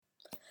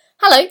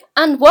Hello,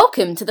 and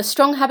welcome to the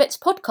Strong Habits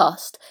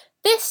podcast.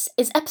 This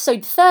is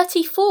episode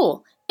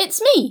 34.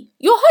 It's me,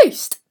 your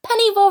host,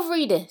 Penny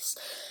Vavridis.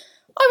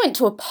 I went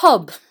to a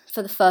pub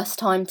for the first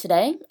time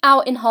today,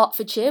 out in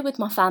Hertfordshire with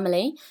my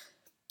family.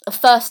 The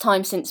first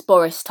time since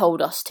Boris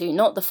told us to,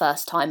 not the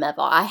first time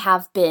ever. I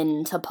have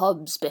been to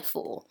pubs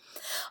before.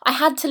 I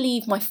had to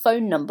leave my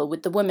phone number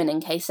with the woman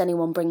in case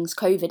anyone brings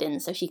COVID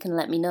in so she can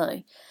let me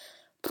know.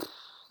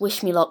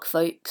 Wish me luck,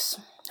 folks.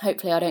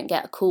 Hopefully I don't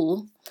get a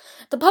call.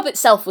 The pub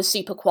itself was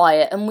super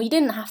quiet and we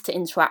didn't have to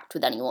interact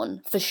with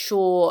anyone. For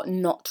sure,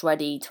 not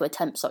ready to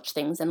attempt such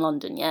things in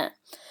London yet.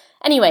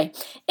 Anyway,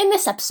 in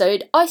this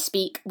episode, I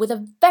speak with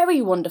a very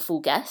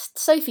wonderful guest,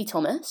 Sophie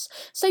Thomas.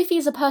 Sophie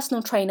is a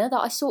personal trainer that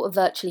I sort of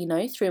virtually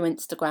know through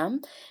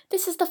Instagram.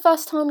 This is the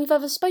first time we've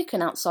ever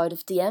spoken outside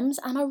of DMs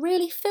and I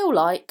really feel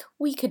like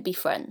we could be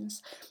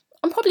friends.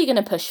 I'm probably going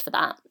to push for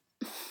that.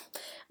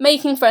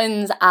 Making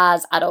friends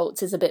as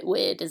adults is a bit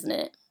weird, isn't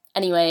it?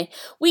 Anyway,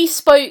 we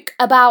spoke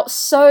about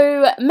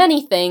so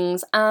many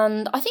things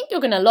and I think you're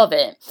going to love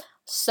it.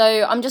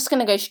 So I'm just going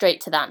to go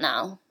straight to that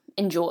now.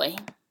 Enjoy.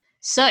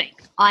 So,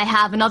 I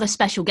have another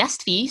special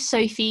guest for you,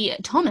 Sophie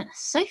Thomas.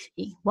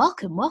 Sophie,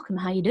 welcome.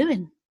 How are you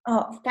doing?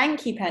 Oh,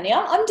 thank you, Penny.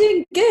 I'm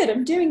doing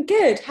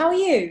good. How are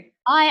you?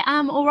 I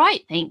am all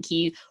right, thank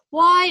you.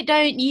 Why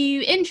don't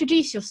you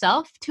introduce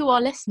yourself to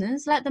our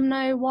listeners, let them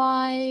know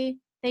why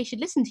they should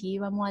listen to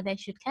you and why they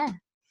should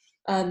care?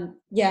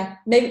 Yeah,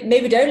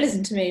 maybe don't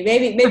listen to me.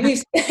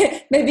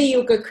 Maybe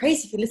you'll go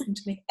crazy if you listen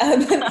to me.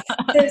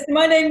 So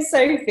my name's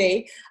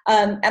Sophie,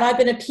 and I've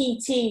been a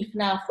PT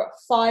now for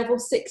 5 or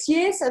 6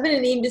 years. I've been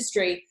in the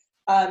industry.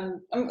 I'm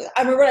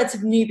a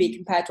relative newbie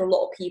compared to a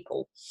lot of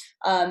people.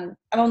 And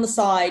on the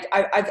side,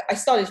 I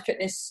started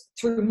fitness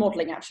through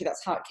modelling. Actually,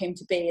 that's how it came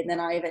to be. And then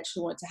I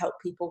eventually wanted to help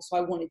people, so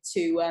I wanted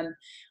to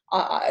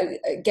I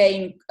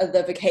gain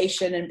the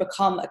vocation and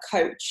become a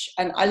coach.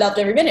 And I loved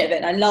every minute of it.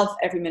 And I love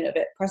every minute of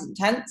it, present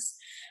tense.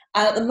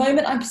 And at the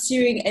moment, I'm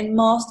pursuing a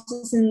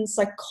master's in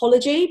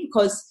psychology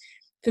because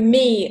for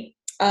me,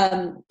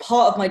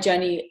 part of my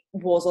journey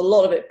was a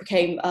lot of it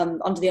became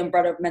under the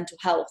umbrella of mental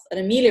health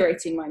and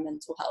ameliorating my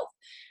mental health.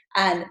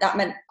 And that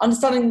meant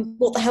understanding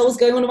what the hell was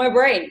going on in my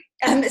brain.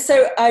 And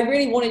so I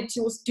really wanted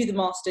to also do the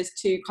master's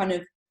to kind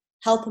of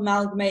help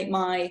amalgamate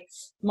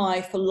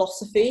my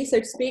philosophy, so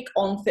to speak,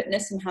 on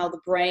fitness and how the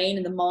brain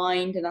and the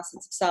mind and our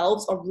sense of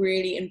selves are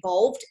really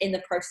involved in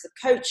the process of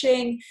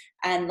coaching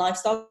and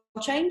lifestyle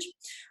change.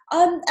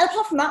 And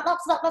apart from that,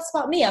 that's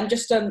about me. I'm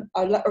just a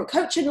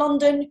coach in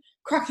London,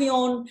 cracking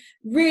on,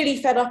 really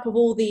fed up of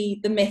all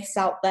the myths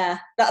out there.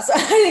 That's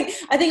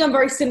I think I'm a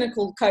very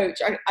cynical coach.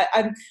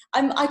 I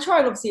try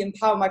and obviously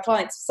empower my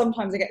clients.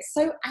 Sometimes I get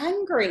so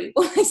angry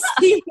when I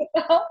see it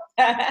out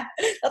there.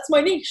 That's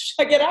my niche.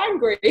 I get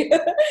angry.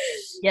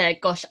 Yeah,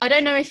 gosh, I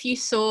don't know if you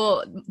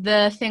saw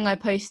the thing I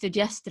posted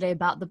yesterday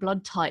about the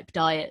blood type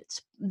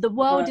diet. The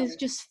world is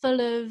just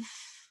full of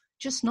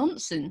just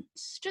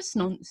nonsense.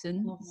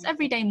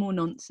 Every day more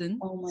nonsense.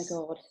 Oh my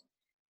god.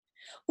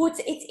 Well,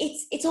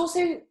 it's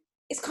also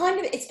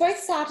it's both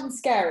sad and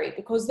scary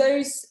because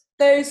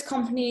those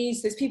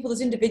companies, those people,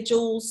 those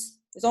individuals,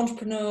 those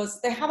entrepreneurs,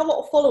 they have a lot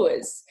of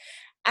followers.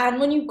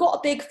 And when you've got a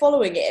big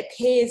following, it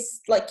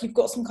appears like you've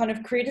got some kind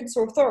of credence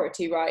or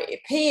authority, right? It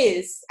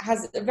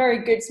has a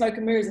very good smoke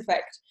and mirrors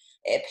effect.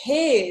 It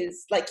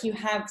appears like you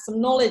have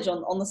some knowledge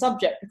on the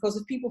subject because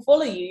if people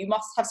follow you, you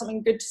must have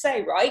something good to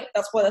say, right?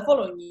 That's why they're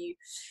following you.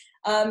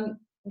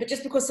 But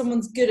just because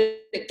someone's good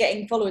at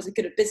getting followers and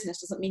good at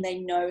business doesn't mean they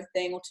know a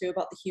thing or two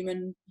about the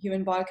human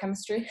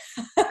biochemistry.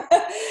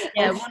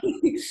 Yeah,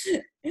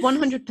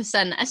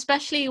 100%,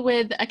 especially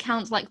with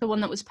accounts like the one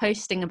that was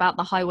posting about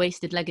the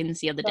high-waisted leggings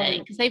the other day,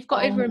 because they've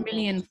got over 1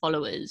 million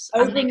followers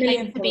and they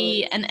claim to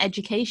be an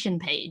education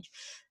page.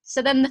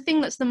 So then the thing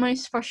that's the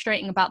most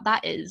frustrating about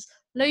that is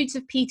loads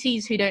of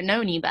PTs who don't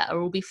know any better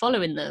will be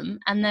following them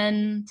and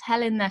then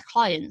telling their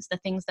clients the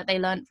things that they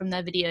learned from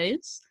their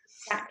videos.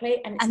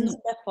 Exactly, and it's not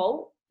their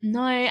fault.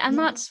 No, and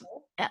that's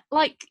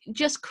like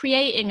just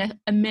creating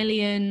a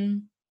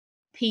million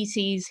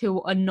PTs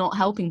who are not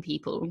helping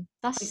people.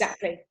 That's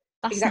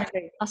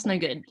no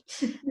good.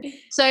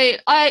 So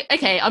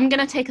I'm going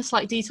to take a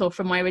slight detour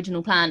from my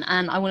original plan,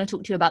 and I want to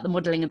talk to you about the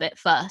modelling a bit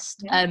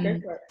first. Yeah,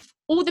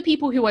 all the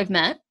people who I've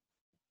met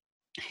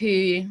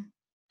who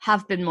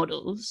have been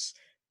models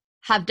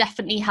have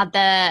definitely had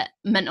their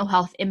mental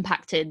health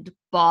impacted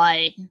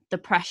by the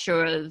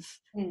pressure of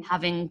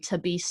having to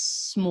be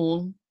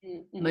small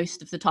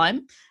most of the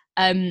time.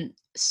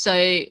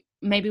 So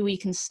maybe we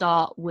can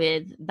start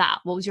with that.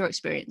 What was your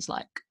experience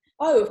like?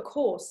 Oh, of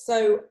course.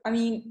 So, I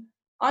mean,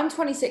 I'm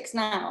 26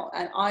 now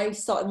and I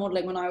started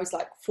modelling when I was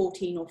like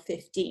 14 or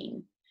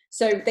 15.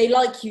 So they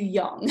like you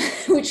young,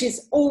 which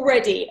is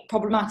already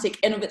problematic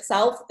in of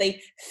itself. They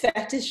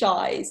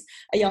fetishize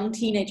a young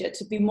teenager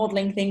to be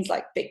modelling things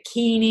like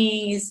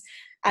bikinis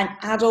and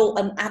adult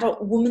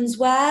women's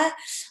wear,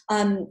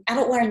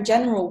 adult wear in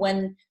general,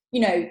 when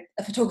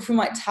a photographer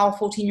might tell a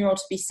 14-year-old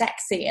to be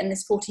sexy, and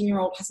this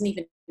 14-year-old hasn't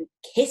even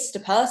kissed a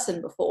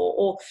person before,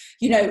 or,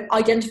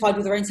 identified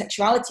with their own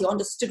sexuality, or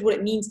understood what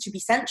it means to be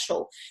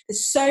sensual.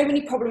 There's so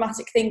many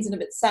problematic things in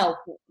of itself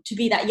to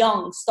be that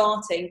young,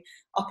 starting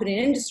up in an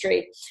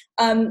industry.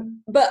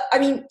 But I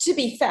mean, to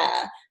be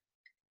fair,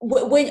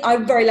 when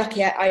I'm very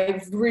lucky, I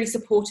have really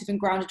supportive and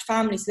grounded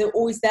family, so they're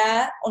always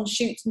there on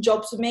shoots and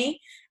jobs with me.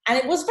 And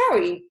it was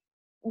very,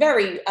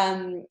 very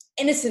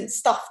innocent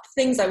stuff,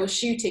 things I was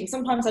shooting.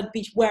 Sometimes I'd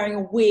be wearing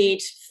a weird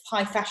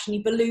high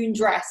fashiony balloon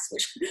dress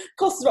which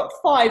cost about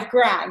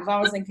 $5,000. I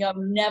was thinking, I'll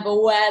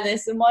never wear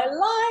this in my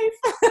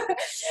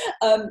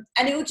life.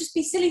 And it would just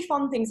be silly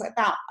fun things like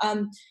that.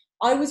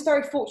 I was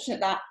very fortunate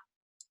that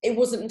it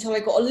wasn't until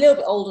I got a little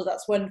bit older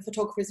that's when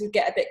photographers would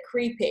get a bit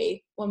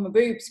creepy, when my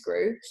boobs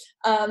grew.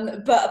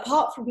 But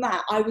apart from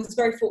that, I was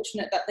very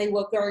fortunate that they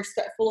were very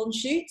respectful on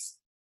shoots.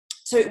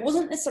 So it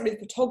wasn't necessarily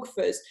the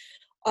photographers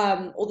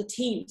or the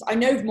teams. I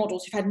know of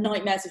models who've had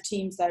nightmares of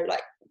teams, though,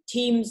 like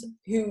teams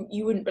who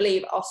you wouldn't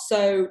believe are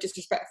so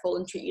disrespectful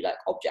and treat you like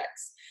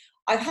objects.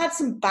 I've had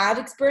some bad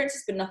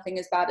experiences, but nothing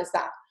as bad as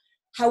that.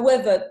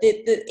 However,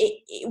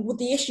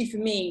 the issue for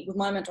me with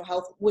my mental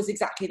health was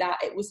exactly that.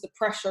 It was the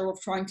pressure of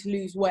trying to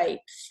lose weight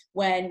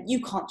when you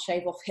can't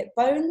shave off hip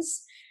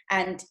bones,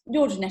 and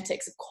your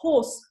genetics, of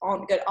course,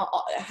 aren't going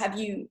to have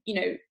you,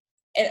 in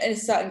a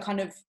certain kind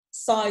of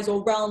size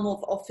or realm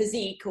of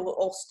physique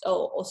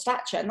or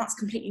stature, and that's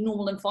completely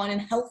normal and fine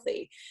and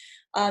healthy.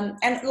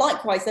 And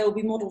likewise, there will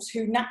be models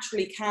who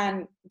naturally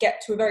can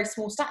get to a very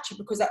small stature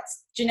because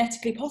that's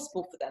genetically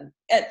possible for them.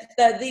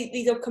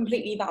 These are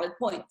completely valid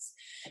points.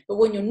 But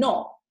when you're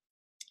not,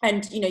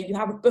 and you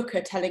have a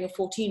booker telling a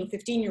 14 or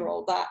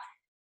 15-year-old that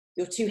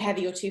you're too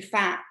heavy or too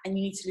fat and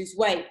you need to lose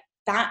weight,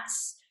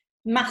 that's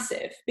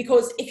massive.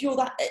 Because if you're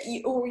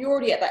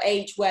already at that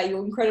age where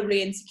you're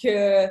incredibly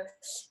insecure,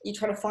 you're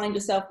trying to find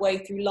yourself way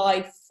through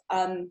life,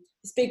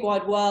 this big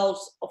wide world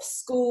of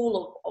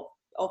school,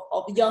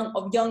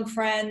 of young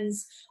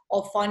friends,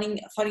 of finding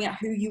out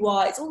who you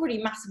are, it's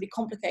already massively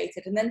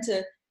complicated. And then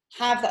to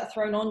have that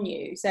thrown on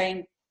you,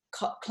 saying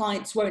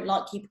clients won't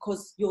like you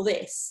because you're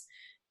this,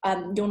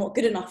 you're not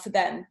good enough for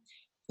them,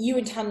 you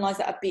internalize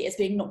that as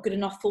being not good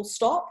enough, full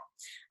stop.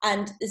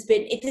 And this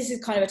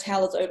is kind of a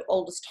tale as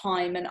old as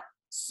time, and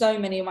so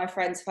many of my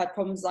friends have had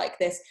problems like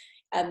this.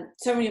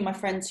 So many of my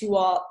friends who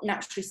are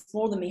naturally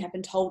smaller than me have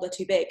been told they're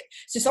too big.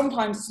 So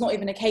sometimes it's not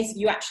even a case of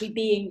you actually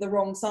being the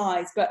wrong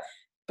size, but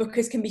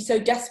bookers can be so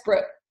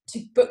desperate to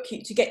book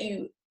you, to get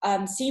you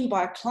seen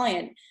by a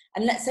client.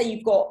 And let's say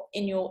you've got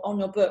on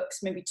your books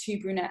maybe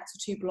 2 brunettes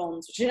or 2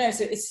 blondes, which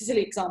so it's a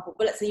silly example,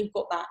 but let's say you've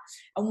got that,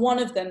 and one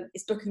of them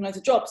is booking loads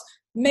of jobs.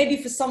 Maybe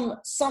for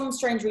some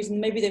strange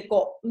reason, maybe they've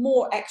got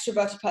more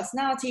extroverted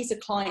personalities, so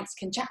clients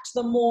can chat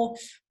to them more.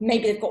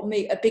 Maybe they've got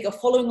a bigger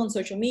following on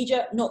social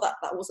media. Not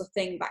that was a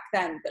thing back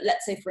then, but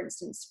let's say, for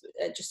instance,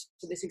 just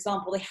for this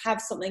example, they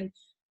have something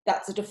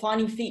that's a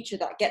defining feature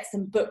that gets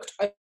them booked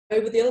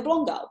over the other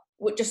blonde girl,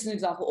 just an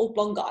example, or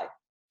blonde guy.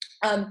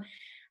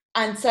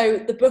 And so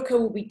the booker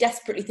will be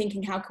desperately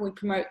thinking, how can we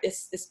promote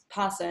this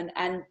person?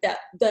 And that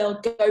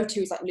they'll go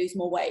to is like lose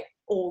more weight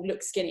or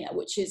look skinnier,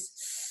 which is,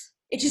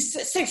 it's just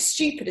so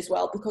stupid as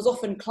well, because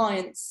often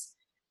clients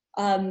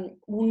will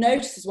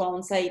notice as well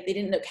and say they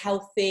didn't look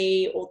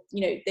healthy, or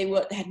they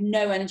had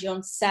no energy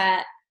on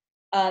set.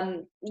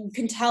 You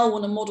can tell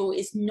when a model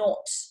is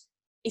not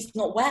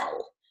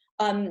well.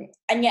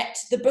 And yet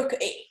the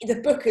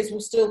bookers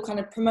will still kind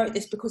of promote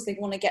this because they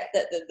want to get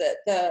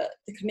the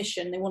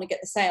commission, they want to get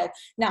the sale.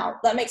 Now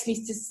that makes me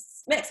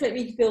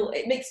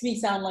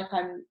sound like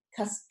I'm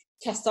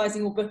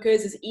chastising all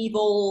bookers as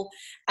evil,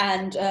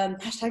 and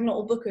hashtag not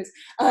all bookers.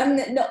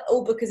 Not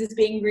all bookers as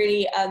being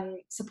really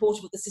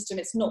supportive of the system.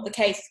 It's not the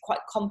case. It's quite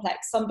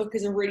complex. Some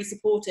bookers are really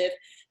supportive,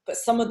 but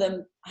some of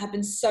them have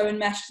been so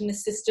enmeshed in the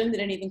system they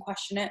don't even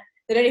question it.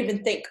 They don't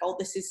even think, oh,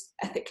 this is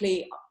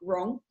ethically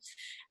wrong.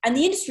 And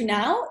the industry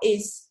now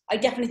I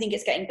definitely think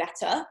it's getting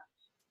better.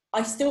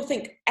 I still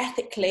think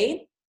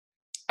ethically,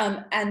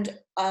 and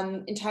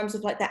in terms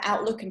of like their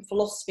outlook and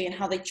philosophy and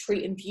how they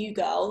treat and view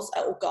girls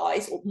or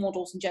guys or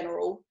models in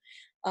general,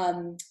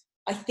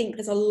 I think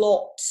there's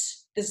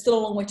still a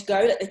long way to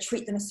go. That they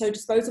treat them as so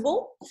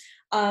disposable.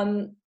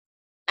 And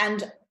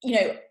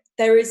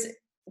there is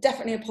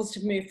definitely a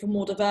positive move for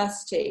more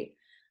diversity.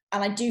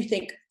 And I do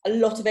think a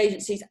lot of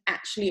agencies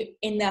actually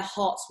in their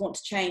hearts want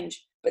to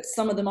change, but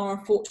some of them are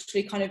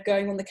unfortunately kind of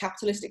going on the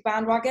capitalistic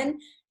bandwagon,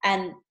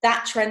 and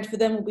that trend for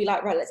them will be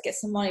like, right, let's get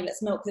some money,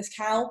 let's milk this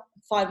cow.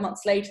 5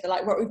 months later, they're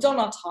like, right, we've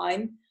done our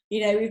time.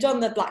 We've done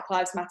the Black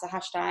Lives Matter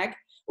hashtag.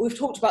 We've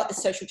talked about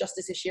this social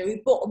justice issue.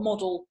 We've got a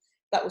model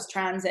that was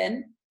trans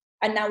in,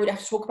 and now we'd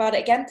have to talk about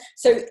it again.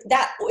 So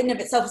that in of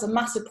itself is a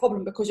massive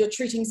problem, because you're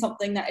treating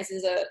something that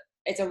is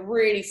a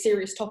really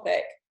serious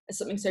topic as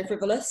something so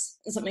frivolous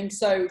and something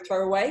so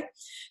throwaway.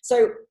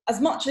 So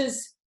as much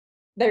as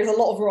there's a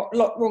lot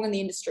wrong in the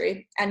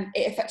industry and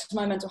it affects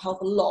my mental health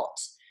a lot,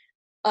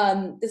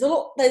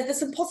 there's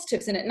some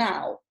positives in it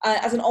now.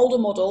 As an older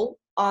model,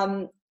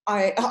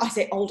 I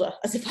say older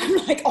as if I'm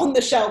like on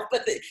the shelf,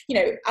 but you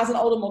know, as an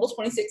older model,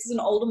 26 is an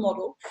older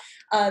model.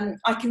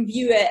 I can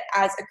view it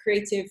as a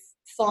creative,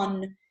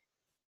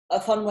 a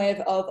fun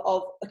way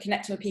of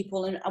connecting with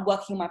people and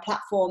working on my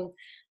platform.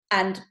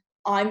 And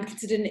I'm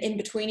considered an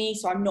in-betweenie,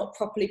 so I'm not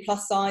properly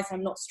plus size,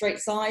 I'm not straight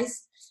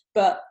size,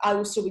 but I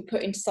will still be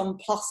put into some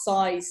plus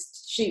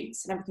sized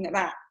shoots and everything like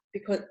that,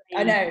 because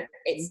I know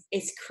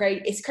it's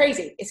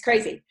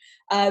crazy.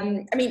 I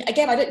mean,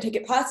 again, I don't take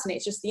it personally,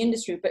 it's just the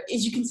industry, but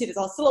as you can see, there's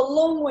still a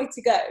long way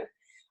to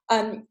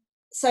go.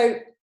 So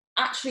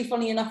actually,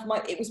 funny enough,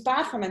 it was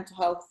bad for mental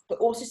health, but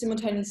also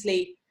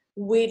simultaneously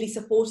weirdly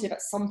supportive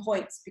at some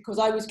points, because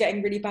I was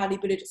getting really badly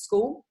bullied at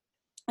school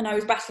and I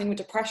was battling with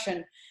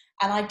depression,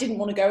 and I didn't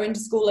want to go into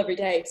school every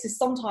day. So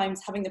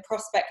sometimes having the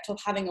prospect of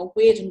having a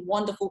weird and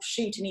wonderful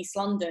shoot in East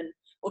London,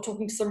 or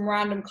talking to some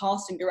random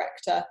casting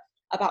director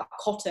about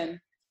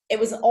cotton, it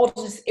was an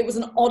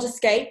odd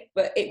escape,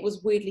 but it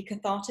was weirdly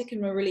cathartic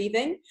and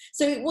relieving.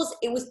 So it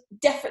was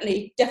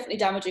definitely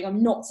damaging.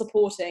 I'm not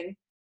supporting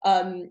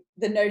the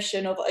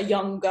notion of a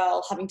young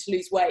girl having to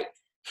lose weight.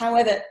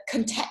 However,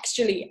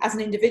 contextually as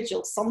an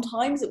individual,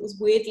 sometimes it was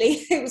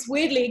weirdly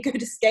a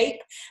good escape,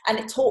 and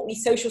it taught me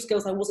social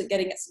skills I wasn't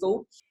getting at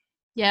school.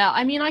 Yeah,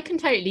 I mean, I can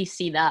totally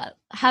see that.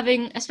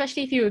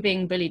 Especially if you were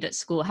being bullied at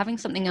school, having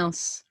something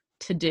else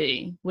to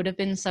do would have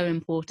been so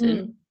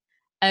important.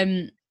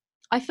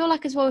 I feel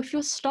like as well, if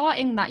you're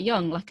starting that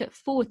young, like at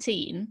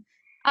 14,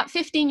 at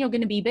 15, you're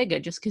going to be bigger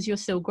just because you're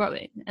still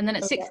growing. And then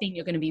at 16,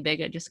 you're going to be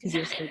bigger just because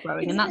you're still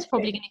growing. And that's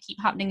probably going to keep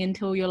happening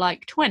until you're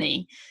like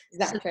 20.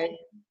 Exactly. So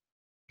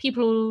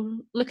people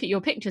look at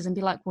your pictures and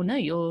be like, well,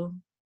 no,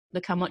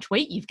 look how much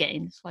weight you've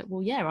gained. It's like,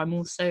 well, yeah, I'm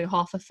also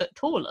half a foot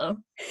taller.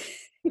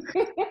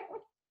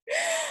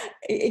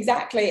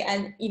 Exactly.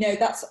 And you know,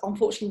 that's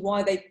unfortunately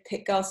why they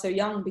pick girls so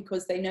young,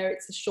 because they know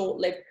it's a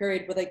short-lived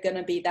period where they're going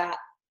to be that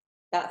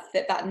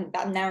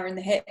narrow in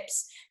the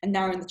hips and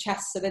narrow in the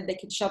chest, so then they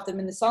can shove them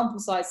in the sample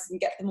sizes and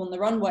get them on the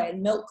runway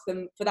and milk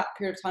them for that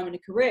period of time in a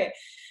career.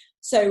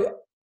 So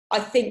I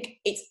think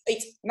it's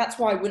that's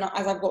why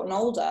as I've gotten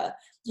older,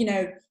 you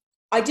know,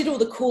 I did all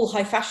the cool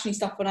high fashiony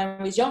stuff when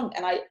I was young,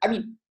 and I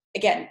mean,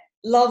 again,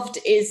 loved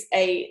is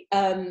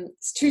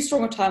it's too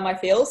strong a term, I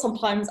feel.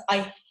 Sometimes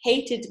I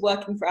hated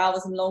working for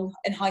hours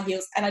in high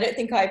heels, and I don't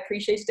think I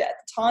appreciated it at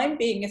the time,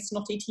 being a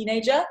snotty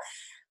teenager.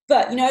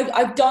 But you know,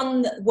 I've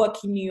done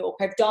work in New York,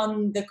 I've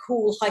done the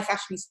cool high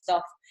fashion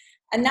stuff,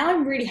 and now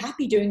I'm really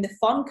happy doing the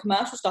fun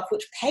commercial stuff,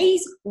 which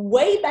pays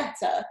way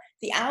better,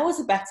 the hours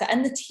are better,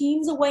 and the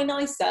teams are way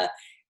nicer.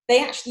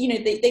 They actually, you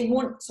know, they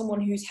want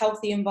someone who's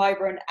healthy and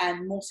vibrant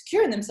and more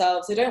secure in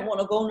themselves. They don't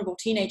want a vulnerable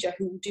teenager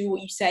who will do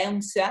what you say on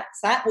set,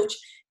 which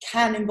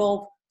can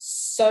involve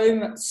so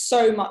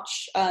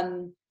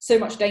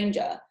much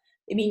danger.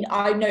 I mean,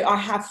 I know I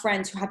have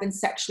friends who have been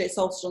sexually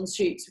assaulted on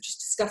shoots, which is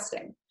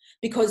disgusting,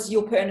 because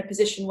you're put in a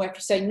position where if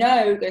you say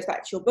no, it goes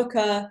back to your booker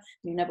and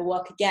you never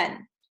work again.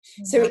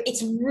 Mm-hmm. So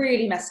it's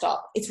really messed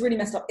up. It's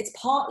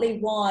partly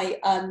why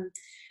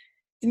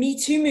the Me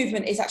Too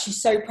movement is actually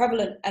so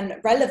prevalent and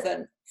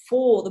relevant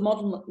for the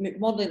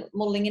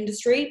modeling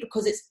industry,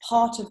 because it's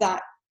part of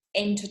that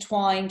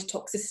intertwined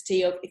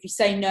toxicity of, if you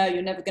say no,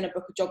 you're never going to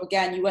book a job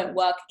again, you won't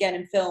work again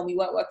in film, you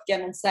won't work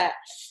again on set.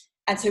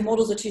 And so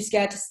models are too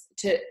scared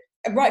to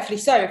rightfully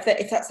so,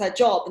 if that's their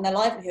job and their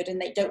livelihood,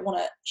 and they don't want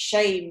to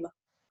shame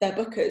their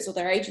bookers or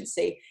their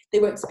agency, they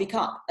won't speak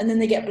up, and then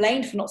they get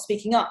blamed for not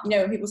speaking up. You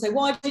know, when people say,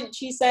 why didn't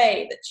she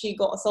say that she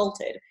got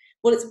assaulted?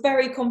 Well, it's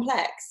very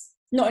complex,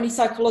 not only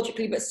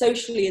psychologically but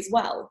socially as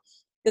well.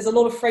 There's a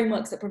lot of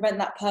frameworks that prevent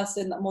that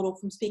person, that model,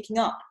 from speaking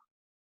up.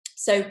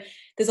 So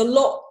there's a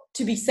lot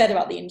to be said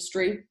about the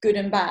industry, good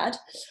and bad.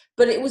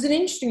 But it was an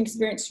interesting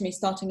experience for me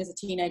starting as a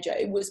teenager.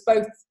 It was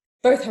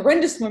both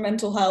horrendous for my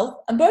mental health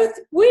and both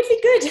weirdly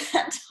good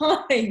at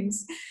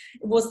times.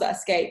 It was that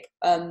escape.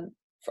 Though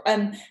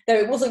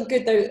it wasn't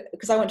good though,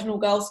 because I went to an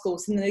all-girls school,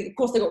 so of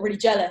course they got really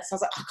jealous. I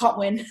was like, I can't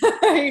win.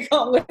 You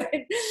can't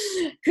win.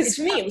 Because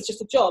for me it was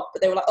just a job,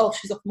 but they were like, oh,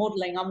 she's off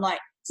modelling. I'm like,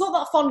 it's not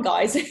that fun,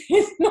 guys.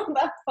 It's not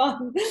that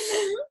fun.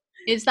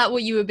 Is that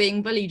what you were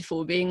being bullied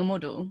for, being a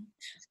model?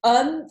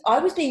 I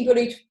was being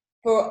bullied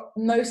for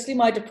mostly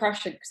my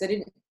depression,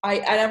 because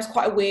I was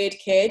quite a weird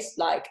kid,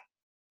 like,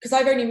 because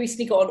I've only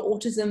recently got an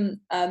autism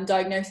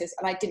diagnosis,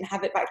 and I didn't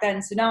have it back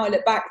then. So now I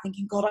look back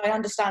thinking, God, I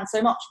understand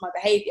so much my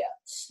behaviour,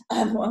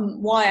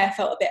 why I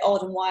felt a bit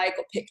odd and why I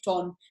got picked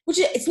on, which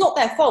it's not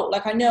their fault.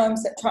 Like, I know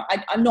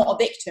I'm not a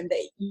victim.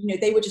 They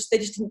just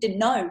didn't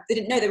know. They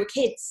didn't know, they were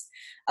kids.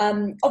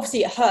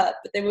 Obviously it hurt,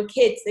 but they were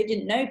kids. They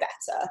didn't know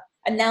better.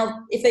 And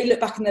now if they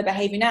look back on their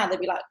behaviour now, they'd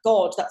be like,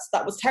 God,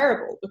 that was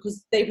terrible,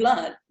 because they've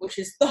learned, which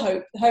is the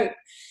hope.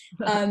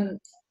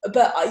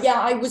 But yeah,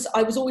 I was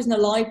always in the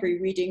library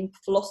reading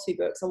philosophy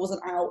books. I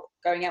wasn't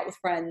going out with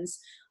friends.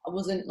 I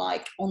wasn't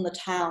like on the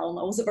town.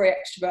 I wasn't very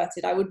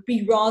extroverted.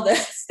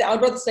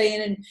 I'd rather stay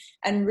in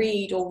and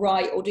read or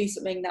write or do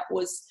something that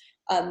was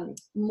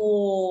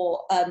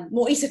more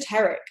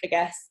esoteric, I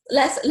guess.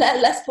 Less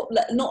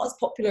not as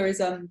popular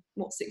as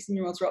what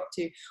 16-year-olds are up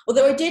to.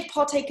 Although I did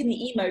partake in the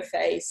emo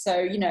phase. So,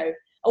 you know,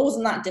 I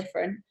wasn't that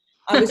different.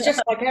 I was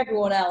just like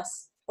everyone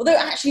else. Although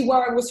actually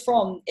where I was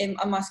from in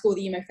my school,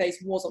 the emo phase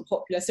wasn't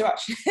popular. So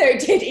actually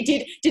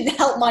it didn't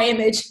help my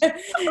image.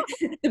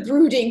 The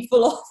brooding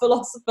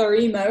philosopher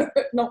emo,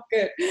 not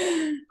good.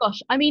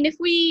 Gosh, I mean, if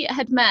we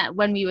had met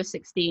when we were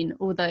 16,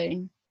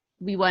 although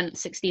we weren't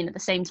 16 at the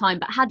same time,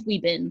 but had we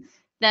been,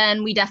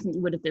 then we definitely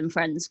would have been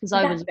friends, because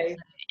I was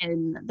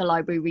in the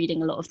library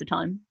reading a lot of the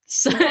time.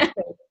 So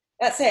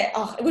that's it.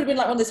 Oh, it would have been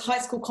like one of those high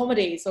school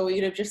comedies, or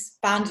you'd have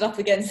just banded up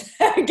against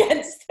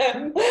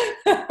them.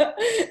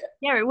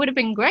 Yeah, it would have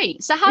been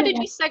great. So how did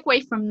you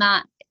segue from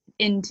that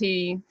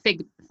into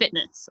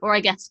fitness? Or I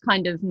guess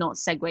kind of not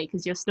segue,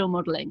 because you're still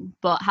modeling,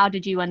 but how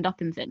did you end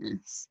up in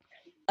fitness?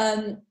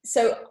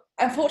 So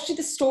unfortunately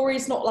the story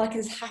is not like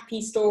this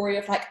happy story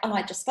of like,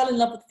 I just fell in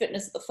love with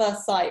fitness at the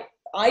first sight.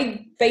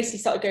 I basically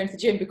started going to the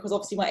gym because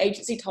obviously my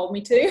agency told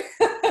me to.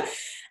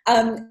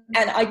 And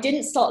I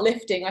didn't start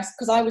lifting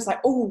because I was like,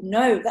 oh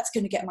no, that's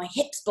going to get my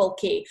hips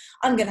bulky.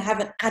 I'm going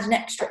to add an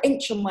extra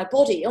inch on my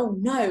body. Oh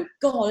no,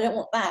 God, I don't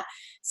want that.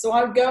 So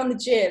I would go in the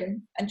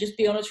gym and just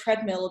be on a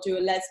treadmill or do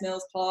a Les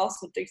Mills class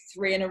or do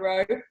 3 in a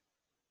row.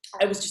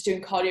 I was just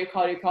doing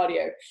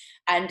cardio.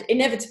 And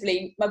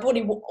inevitably, my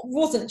body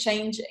wasn't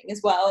changing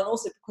as well. And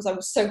also because I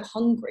was so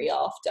hungry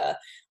after,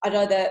 I'd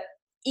either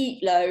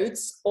eat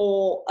loads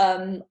or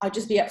I'd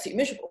just be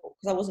absolutely miserable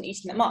because I wasn't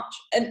eating that much.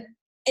 And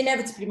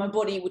inevitably my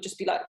body would just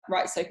be like,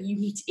 right, so you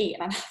need to eat.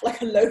 And I'd have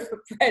like a loaf of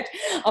bread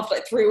after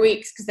like 3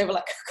 weeks because they were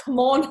like, come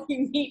on,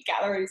 you need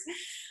calories.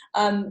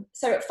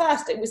 So at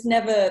first it was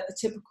never the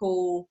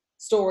typical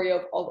story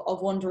of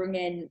wandering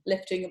in,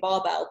 lifting a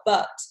barbell.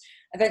 But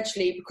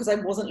eventually, because I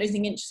wasn't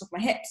losing inches off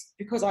my hips,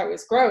 because I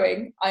was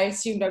growing, I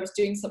assumed I was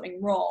doing something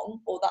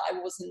wrong or that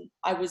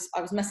I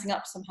was messing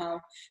up somehow.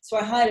 So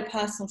I hired a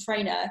personal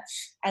trainer,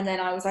 and then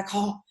I was like,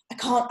 oh, I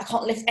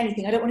can't lift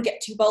anything. I don't want to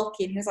get too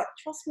bulky. And he was like,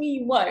 trust me,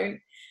 you won't.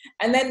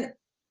 And then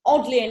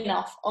oddly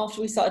enough, after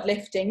we started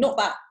lifting, not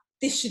that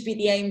this should be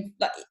the aim,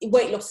 like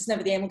weight loss is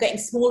never the aim, or getting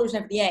smaller is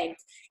never the aim.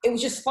 It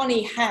was just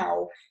funny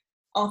how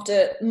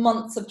after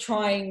months of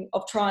trying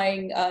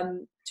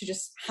to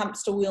just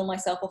hamster wheel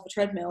myself off a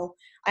treadmill,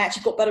 I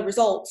actually got better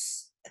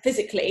results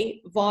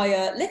physically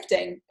via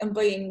lifting and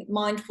being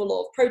mindful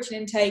of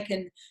protein intake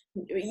and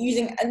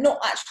using, and not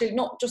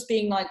just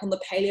being like on the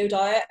paleo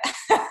diet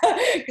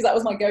because that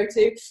was my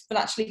go-to, but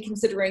actually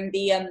considering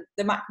the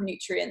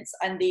macronutrients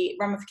and the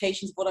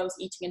ramifications of what I was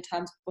eating in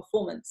terms of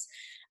performance.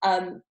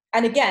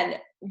 And again,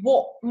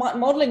 what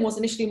modeling was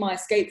initially my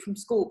escape from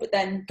school, but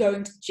then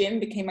going to the gym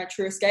became my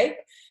true escape,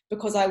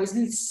 because I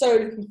was so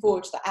looking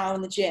forward to the hour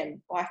in the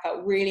gym where I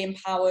felt really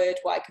empowered,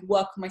 where I could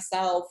work on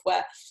myself,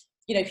 where,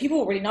 you know, people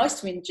were really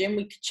nice to me in the gym.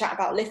 We could chat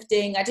about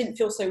lifting. I didn't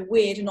feel so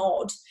weird and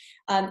odd.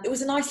 It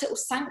was a nice little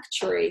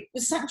sanctuary. It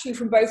was a sanctuary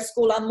from both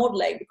school and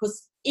modeling,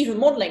 because even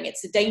modeling,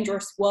 it's a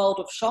dangerous world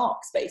of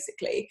sharks,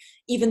 basically.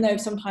 Even though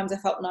sometimes I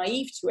felt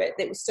naive to it,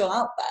 it was still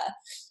out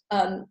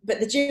there. But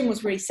the gym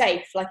was really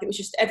safe. Like, it was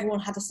just everyone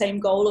had the same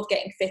goal of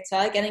getting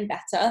fitter, getting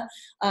better,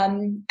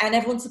 and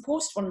everyone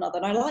supported one another.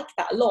 And I liked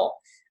that a lot.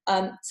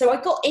 So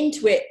I got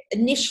into it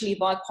initially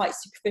by quite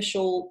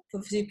superficial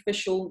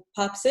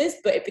purposes,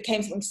 but it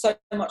became something so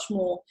much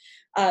more.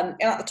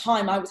 And at the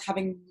time, I was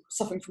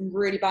suffering from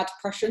really bad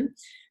depression.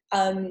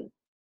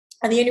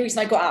 And the only reason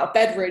I got out of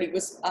bed really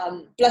was,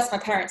 bless my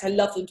parents, I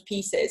love them to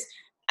pieces,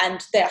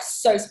 and they are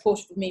so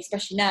supportive of me,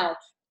 especially now.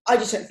 I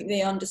just don't think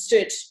they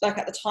understood. Like,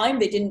 at the time,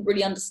 they didn't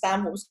really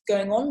understand what was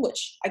going on,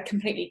 which I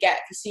completely get.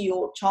 If you see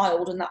your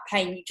child in that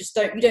pain, you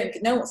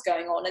don't know what's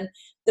going on. And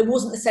there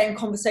wasn't the same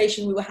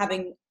conversation we were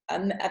having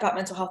about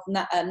mental health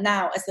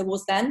now as there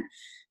was then.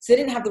 So they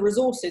didn't have the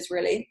resources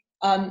really.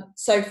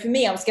 So for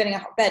me, I was getting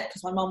out of bed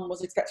because my mum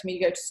was expecting me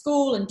to go to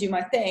school and do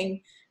my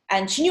thing,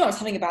 and she knew I was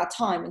having a bad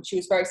time, and she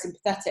was very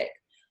sympathetic.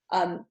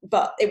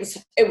 But it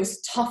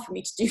was tough for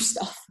me to do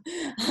stuff.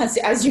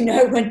 As you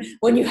know,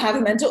 when you have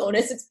a mental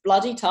illness, it's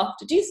bloody tough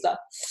to do stuff.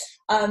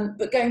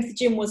 But going to the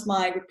gym was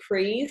my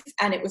reprieve,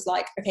 and it was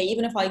like, okay,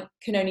 even if I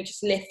can only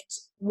just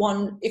lift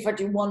if I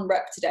do 1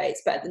 rep today,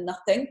 it's better than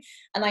nothing.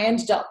 And I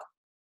ended up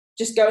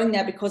just going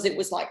there because it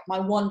was like my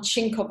one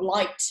chink of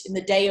light in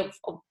the day of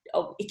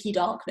icky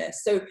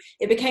darkness. So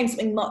it became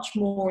something much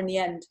more in the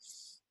end.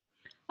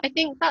 I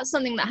think that's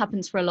something that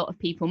happens for a lot of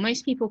people.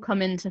 Most people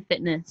come into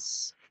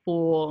fitness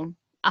for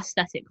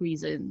aesthetic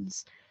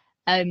reasons,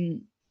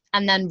 and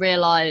then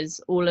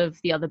realize all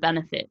of the other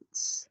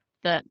benefits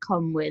that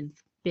come with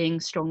being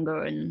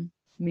stronger and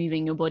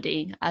moving your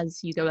body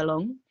as you go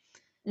along.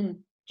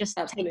 Just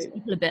Absolutely. takes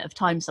people a bit of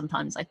time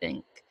sometimes, I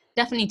think.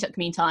 Definitely took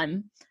me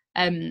time.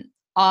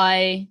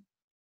 I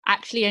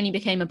actually only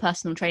became a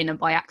personal trainer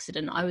by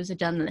accident. I was a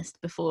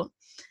journalist before,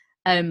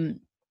 and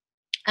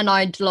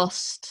I'd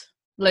lost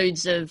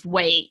loads of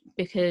weight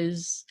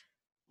because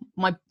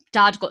my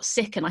dad got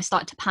sick, and I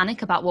started to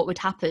panic about what would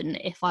happen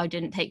if I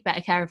didn't take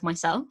better care of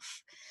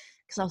myself,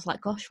 because I was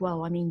like, gosh,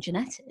 well, I mean,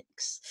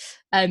 genetics.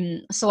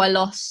 So I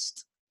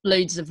lost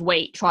loads of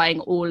weight, trying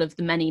all of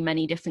the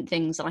many different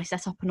things, and I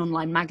set up an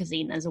online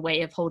magazine as a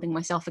way of holding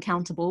myself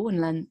accountable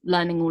and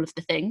learning all of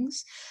the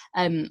things.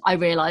 I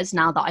realized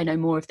now that I know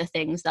more of the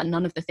things, that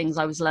none of the things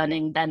I was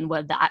learning then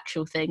were the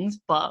actual things,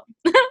 but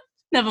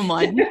never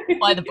mind,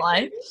 by the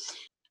by.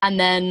 And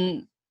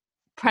then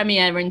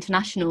Premier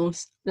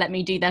Internationals let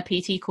me do their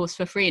PT course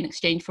for free in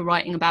exchange for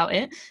writing about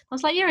it. I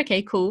was like, yeah,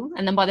 okay, cool.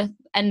 And then by the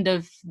end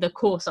of the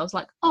course, I was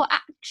like, oh,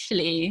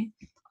 actually,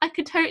 I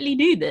could totally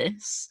do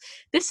this.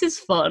 This is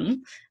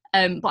fun.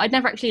 But I'd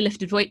never actually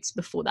lifted weights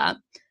before that.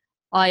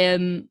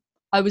 I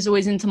was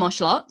always into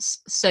martial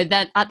arts. So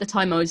then at the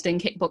time I was doing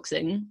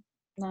kickboxing.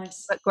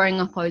 Nice. But growing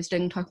up, I was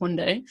doing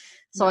taekwondo.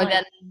 So nice. I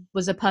then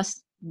was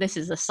this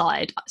is a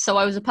side. So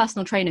I was a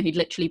personal trainer who'd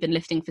literally been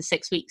lifting for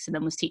 6 weeks and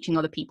then was teaching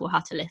other people how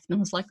to lift. And I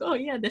was like, oh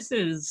yeah, this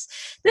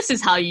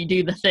is how you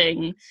do the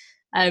thing.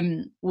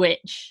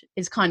 Which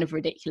is kind of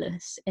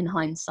ridiculous in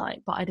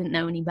hindsight, but I didn't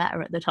know any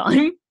better at the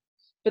time.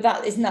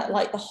 But isn't that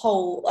like the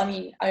whole, I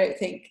mean, I don't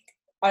think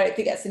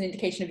that's an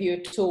indication of you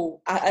at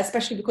all,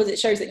 especially because it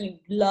shows that you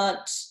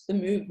learnt the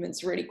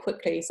movements really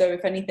quickly. So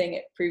if anything,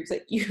 it proves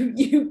that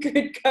you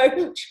could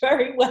coach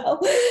very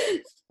well.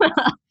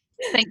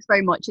 Thanks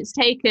very much. It's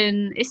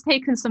taken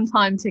some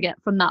time to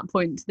get from that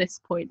point to this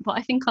point, but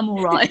I think I'm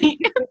all right.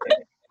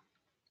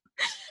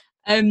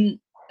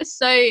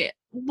 So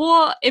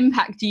what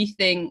impact do you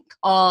think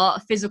our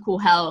physical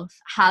health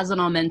has on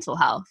our mental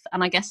health,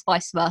 and I guess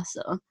vice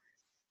versa?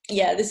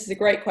 Yeah, this is a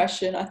great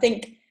question. I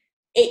think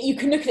you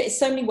can look at it in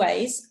so many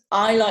ways.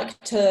 I like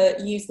to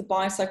use the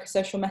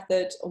biopsychosocial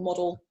method or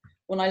model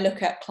when I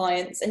look at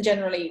clients and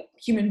generally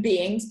human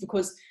beings,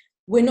 because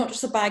we're not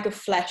just a bag of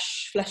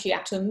fleshy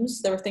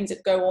atoms. There are things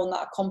that go on that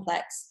are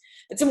complex.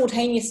 But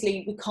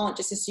simultaneously, we can't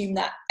just assume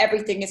that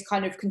everything is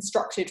kind of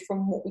constructed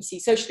from what we see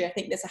socially. I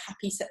think there's a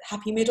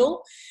happy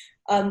middle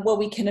where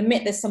we can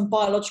admit there's some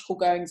biological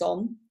goings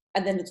on,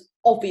 and then there's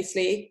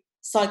obviously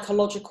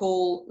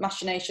psychological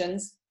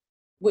machinations,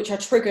 which are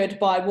triggered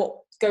by what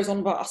goes on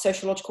about our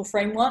sociological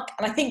framework.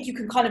 And I think you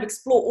can kind of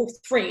explore all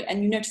three,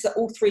 and you notice that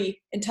all three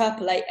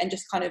interpolate and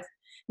just kind of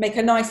make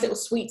a nice little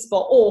sweet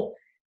spot or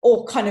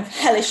kind of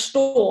hellish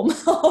storm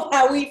of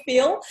how we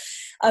feel.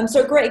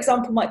 So a great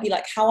example might be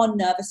like how our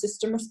nervous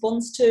system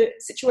responds to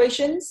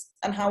situations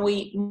and how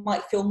we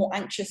might feel more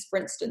anxious, for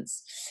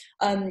instance.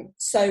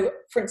 So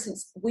for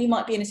instance, we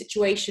might be in a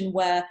situation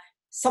where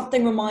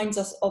something reminds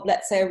us of,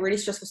 let's say, a really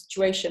stressful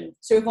situation.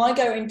 So if I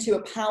go into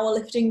a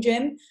powerlifting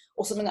gym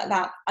or something like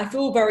that, I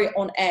feel very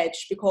on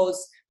edge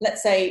because,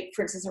 let's say,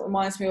 for instance, it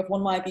reminds me of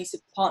one of my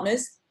abusive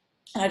partners,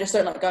 and I just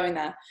don't like going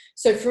there.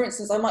 So for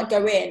instance, I might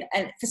go in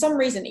and for some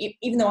reason,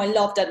 even though I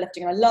love deadlifting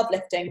and I love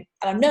lifting and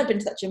I've never been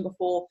to that gym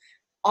before,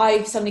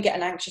 I suddenly get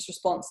an anxious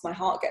response. My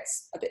heart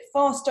gets a bit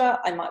faster.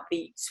 I might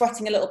be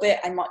sweating a little bit.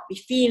 I might be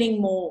feeling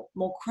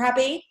more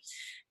crabby.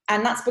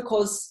 And that's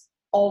because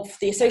of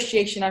the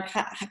association I've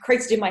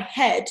created in my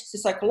head, so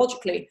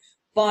psychologically,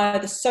 via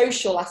the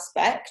social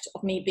aspect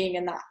of me being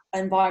in that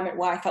environment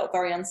where I felt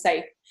very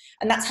unsafe.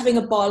 And that's having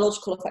a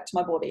biological effect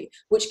on my body,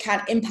 which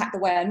can impact the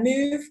way I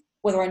move,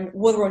 whether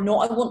or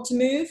not I want to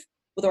move,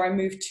 whether I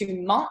move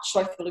too much,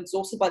 so I feel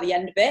exhausted by the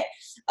end of it,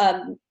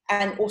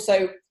 and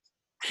also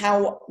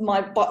how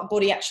my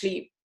body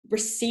actually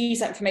receives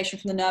that information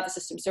from the nervous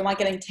system. So am I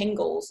getting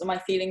tingles? Am I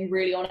feeling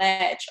really on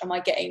edge? Am I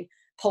getting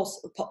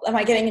pulse? Am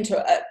I getting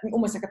into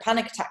almost like a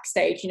panic attack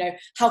stage? You know,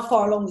 how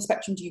far along the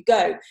spectrum do you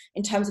go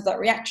in terms of that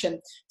reaction?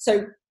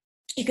 So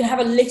you can have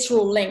a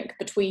literal link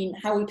between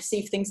how we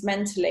perceive things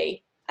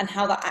mentally and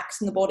how that acts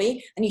in the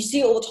body. And you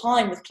see it all the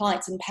time with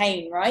clients in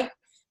pain, right?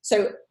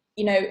 So,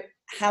 you know,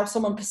 how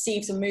someone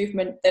perceives a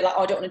movement, they're like,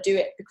 oh, I don't want to do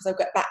it because I've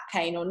got back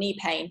pain or knee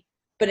pain.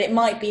 But it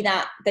might be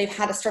that they've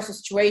had a stressful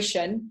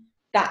situation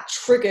that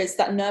triggers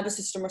that nervous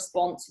system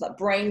response, that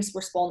brain's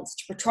response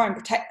to try and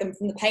protect them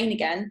from the pain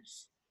again.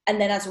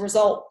 And then as a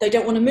result, they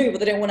don't want to move or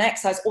they don't want to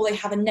exercise, or they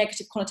have a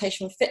negative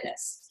connotation with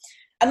fitness.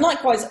 And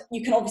likewise,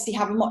 you can obviously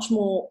have a much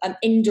more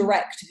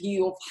indirect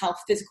view of how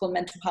physical and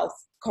mental health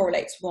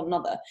correlates with one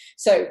another.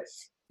 So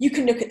you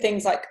can look at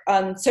things like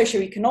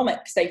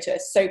socioeconomic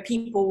status. So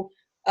people,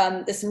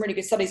 there's some really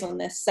good studies on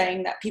this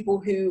saying that people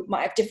who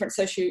might have different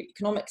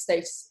socioeconomic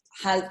status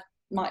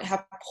might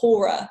have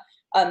poorer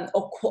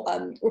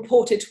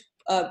reported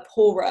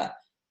poorer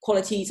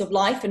qualities of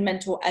life and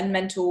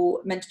general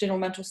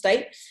mental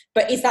state.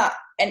 But is that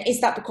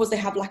because they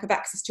have lack of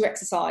access to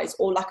exercise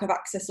or lack of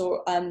access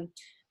or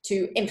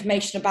to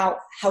information about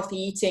healthy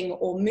eating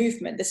or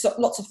movement? There's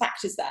lots of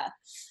factors there.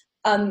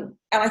 And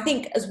I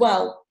think as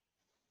well,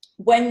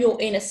 when you're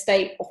in a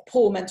state of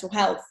poor mental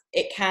health,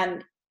 it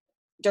can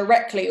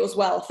directly as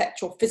well affect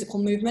your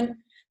physical movement,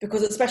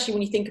 because especially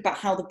when you think about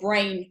how the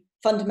brain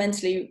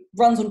fundamentally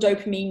runs on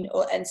dopamine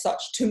and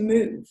such to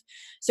move.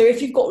 So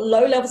if you've got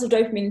low levels of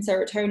dopamine and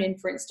serotonin,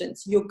 for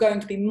instance, you're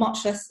going to be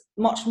much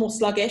more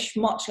sluggish,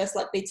 much less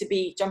likely to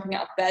be jumping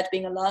out of bed,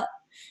 being alert.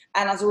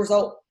 And as a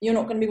result, you're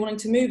not going to be wanting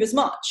to move as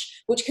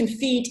much, which can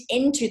feed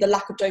into the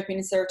lack of dopamine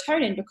and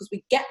serotonin, because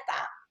we get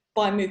that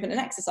by movement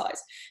and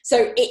exercise.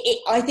 So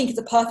I think it's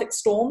a perfect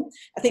storm.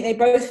 I think they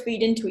both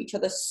feed into each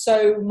other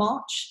so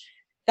much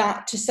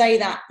that to say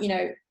that, you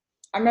know,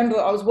 I remember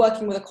I was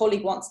working with a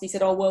colleague once and he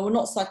said, oh, well, we're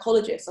not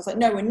psychologists. I was like,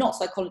 no, we're not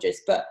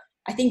psychologists. But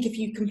I think if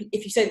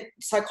you say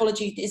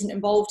psychology isn't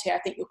involved here, I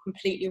think you're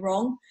completely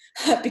wrong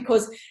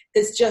because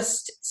there's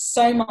just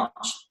so much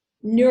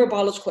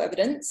neurobiological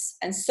evidence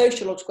and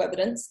sociological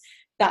evidence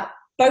that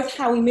both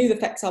how we move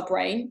affects our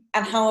brain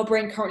and how our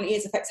brain currently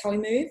is affects how we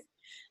move.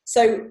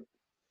 So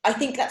I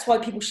think that's why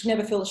people should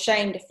never feel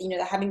ashamed if, you know,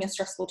 they're having a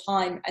stressful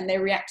time and they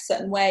react a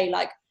certain way.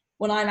 Like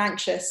when I'm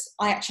anxious,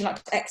 I actually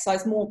like to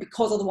exercise more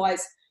because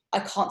otherwise I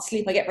can't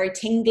sleep. I get very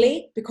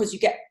tingly because you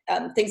get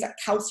things like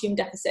calcium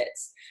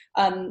deficits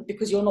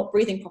because you're not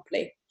breathing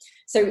properly.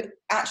 So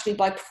actually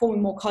by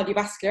performing more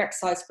cardiovascular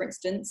exercise, for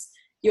instance,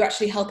 you're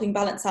actually helping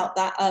balance out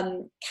that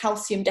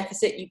calcium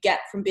deficit you get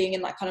from being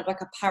in like kind of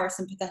like a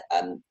parasympathetic,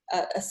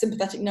 a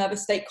sympathetic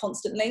nervous state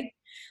constantly.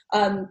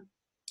 And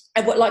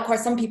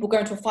likewise, some people go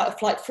into a fight or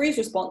flight freeze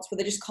response where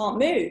they just can't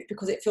move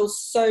because it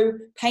feels so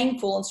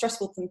painful and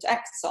stressful for them to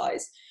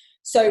exercise.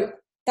 So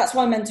that's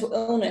why mental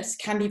illness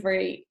can be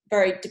very,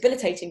 very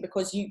debilitating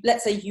because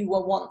let's say you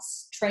were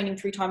once training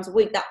 3 times a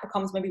week, that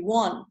becomes maybe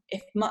 1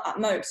 if at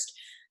most.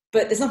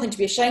 But there's nothing to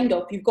be ashamed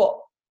of. You've got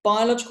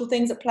biological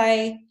things at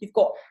play, you've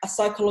got a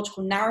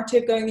psychological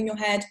narrative going in your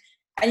head,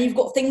 and you've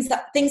got things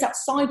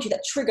outside you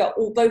that trigger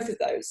both of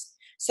those.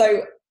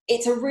 So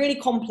it's a really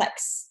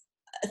complex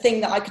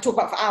thing that I could talk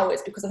about for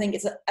hours because I think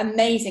it's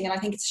amazing, and I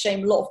think it's a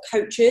shame a lot of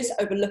coaches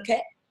overlook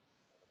it.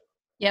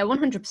 Yeah,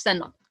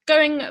 100%.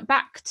 Going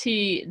back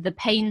to the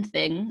pain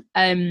thing,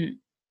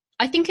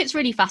 I think it's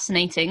really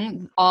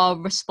fascinating, our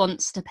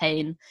response to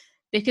pain,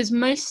 because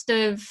most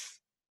of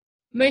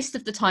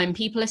the time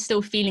people are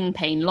still feeling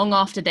pain long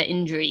after their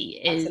injury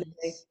is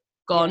Absolutely.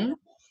 Gone. Yeah.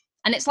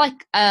 And it's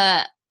like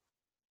an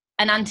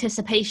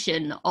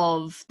anticipation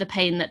of the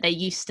pain that they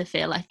used to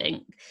feel, I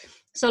think.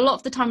 So a lot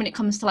of the time when it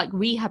comes to like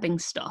rehabbing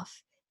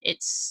stuff,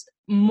 it's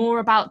more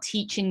about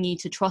teaching you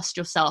to trust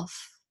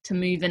yourself to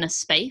move in a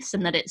space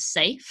and that it's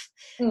safe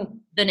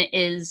than it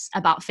is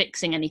about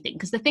fixing anything.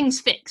 Because the thing's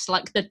fixed,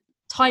 like the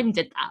time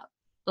did that.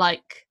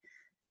 Like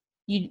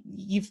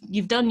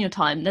you've done your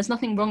time. There's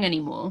nothing wrong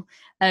anymore.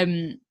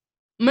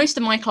 Most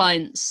of my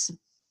clients,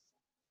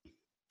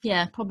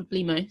 yeah,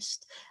 probably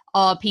most,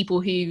 are people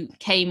who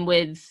came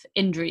with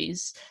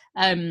injuries,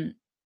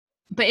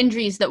 but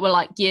injuries that were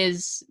like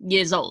years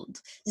old.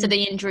 So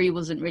the injury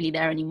wasn't really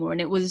there anymore. And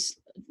it was,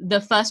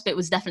 the first bit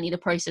was definitely the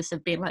process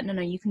of being like,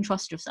 no, you can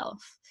trust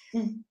yourself.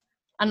 And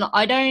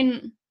I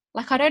don't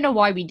know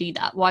why we do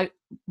that. Why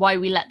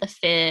we let the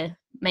fear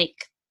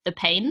make the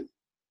pain.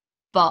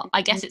 But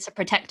I guess it's a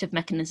protective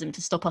mechanism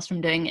to stop us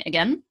from doing it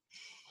again.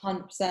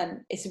 100%.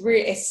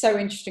 It's so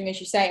interesting,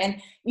 as you say.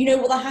 And you know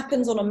what, that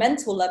happens on a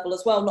mental level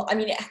as well. I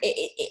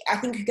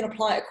think you can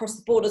apply it across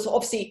the board. So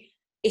obviously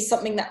it's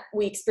something that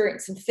we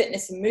experience in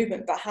fitness and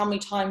movement, but how many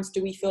times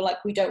do we feel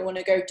like we don't want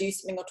to go do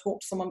something or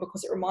talk to someone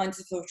because it reminds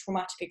us of a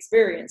traumatic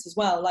experience as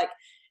well? Like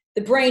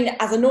the brain,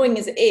 as annoying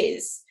as it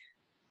is,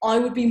 I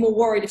would be more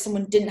worried if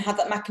someone didn't have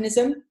that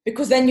mechanism,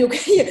 because then you'd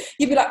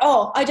be like,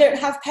 oh, I don't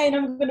have pain,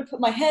 I'm going to put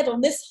my head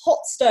on this hot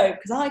stove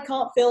because I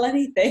can't feel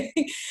anything.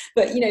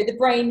 But, you know, the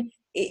brain,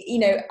 you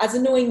know, as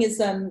annoying as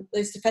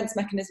those defense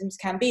mechanisms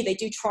can be, they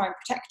do try and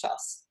protect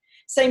us.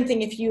 Same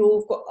thing if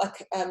you've got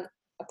like a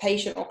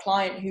patient or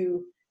client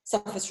who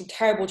suffers from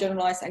terrible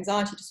generalized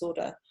anxiety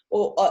disorder,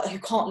 or who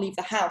can't leave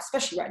the house,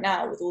 especially right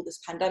now with all this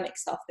pandemic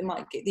stuff.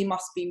 They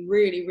must be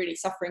really, really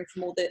suffering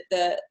from all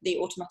the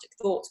automatic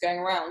thoughts going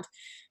around.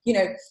 You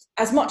know,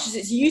 as much as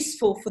it's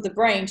useful for the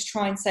brain to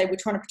try and say, we're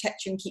trying to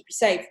protect you and keep you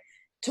safe,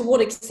 to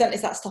what extent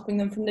is that stopping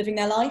them from living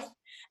their life?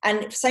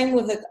 And same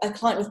with a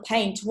client with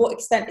pain, to what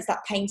extent is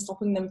that pain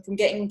stopping them from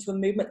getting into a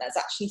movement that's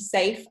actually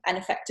safe and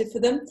effective for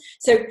them?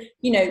 So,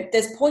 you know,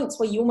 there's points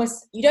where you're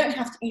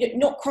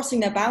not crossing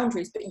their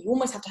boundaries, but you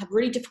almost have to have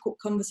really difficult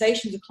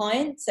conversations with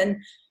clients, and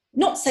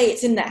not say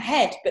it's in their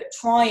head, but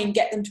try and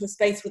get them to a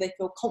space where they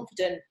feel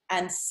confident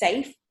and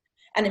safe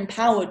and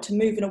empowered to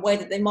move in a way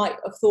that they might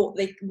have thought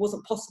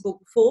wasn't possible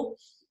before.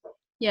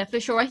 Yeah, for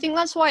sure. I think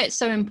that's why it's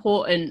so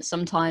important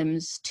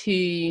sometimes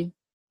to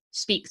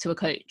speak to a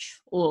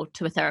coach or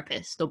to a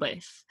therapist or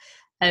both,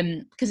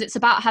 because it's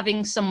about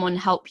having someone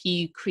help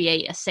you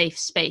create a safe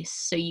space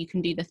so you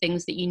can do the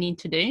things that you need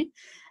to do.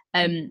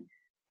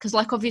 Because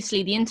like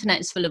obviously the internet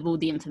is full of all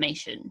the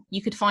information.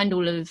 You could find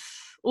all of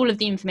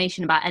the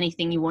information about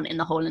anything you want in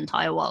the whole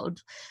entire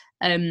world.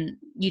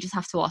 You just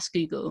have to ask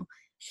Google.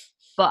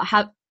 But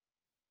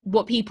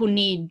what people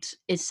need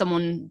is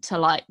someone to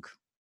like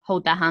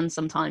hold their hand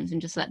sometimes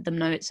and just let them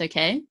know it's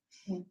okay,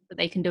 that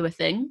they can do a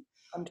thing.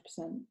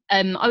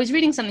 100%. I was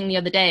reading something the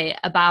other day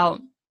about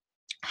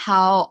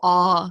how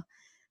our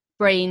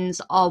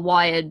brains are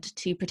wired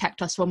to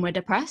protect us when we're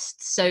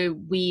depressed. So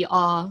we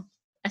are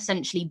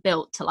essentially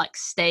built to like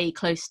stay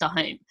close to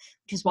home,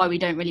 which is why we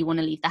don't really want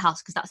to leave the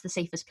house, because that's the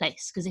safest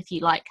place. Because if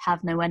you like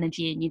have no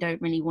energy and you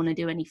don't really want to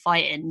do any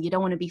fighting, you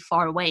don't want to be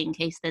far away in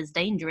case there's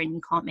danger and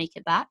you can't make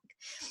it back.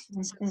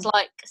 So it's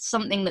like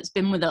something that's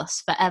been with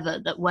us forever,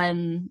 that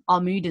when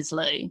our mood is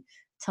low,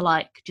 to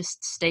like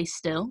just stay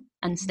still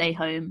and stay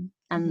home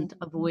and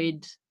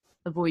avoid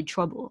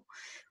trouble,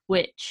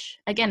 which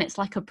again, it's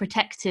like a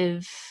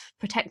protective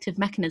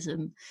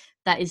mechanism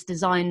that is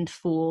designed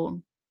for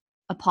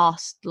a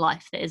past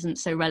life that isn't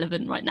so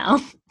relevant right now.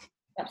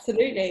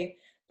 Absolutely.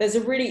 There's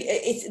a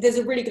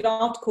really good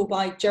article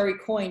by Jerry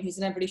Coyne, who's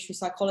an evolutionary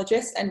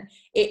psychologist, and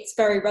it's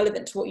very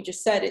relevant to what you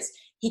just said.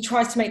 He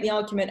tries to make the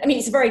argument. I mean,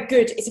 it's a very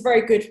good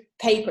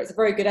paper. It's a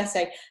very good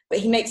essay, but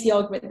he makes the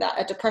argument that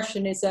a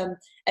depression is an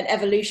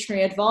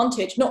evolutionary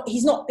advantage.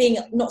 He's not being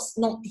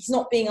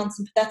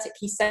unsympathetic.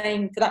 He's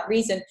saying for that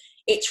reason,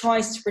 it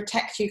tries to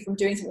protect you from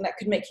doing something that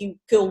could make you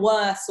feel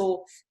worse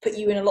or put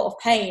you in a lot of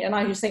pain. And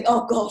I just think,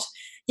 oh God,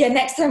 yeah.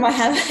 Next time I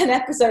have an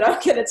episode,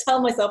 I'm going to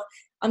tell myself,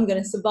 I'm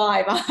going to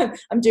survive.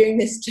 I'm doing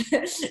this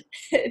to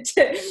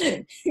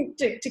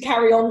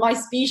carry on my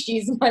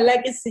species and my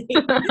legacy.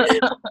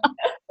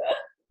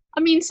 I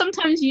mean,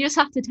 sometimes you just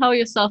have to tell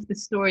yourself the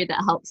story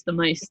that helps the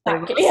most.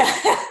 Exactly.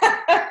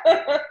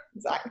 Yeah.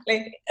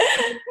 Exactly.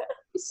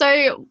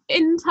 So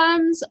in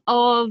terms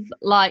of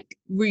like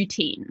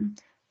routine,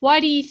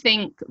 why do you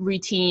think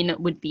routine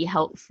would be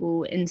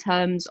helpful in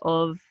terms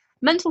of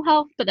mental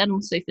health, but then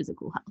also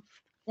physical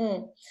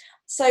health?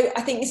 So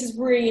I think this is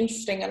really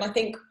interesting. And I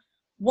think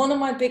one of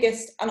my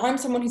biggest, and I'm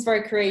someone who's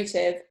very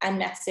creative and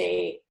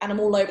messy and I'm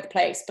all over the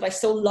place, but I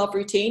still love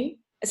routine,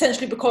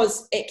 essentially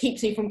because it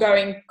keeps me from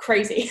going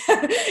crazy.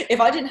 If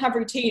I didn't have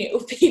routine, it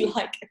would be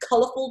like a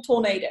colourful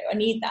tornado. I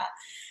need that.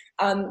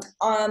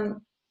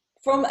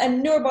 From a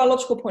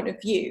neurobiological point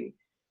of view,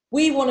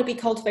 we want to be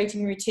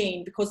cultivating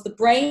routine because the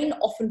brain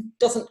often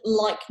doesn't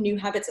like new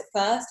habits at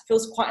first. It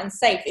feels quite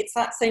unsafe. It's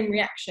that same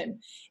reaction.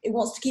 It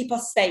wants to keep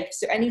us safe.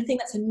 So anything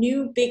that's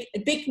a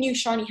big new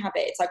shiny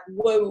habit, it's like,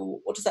 whoa,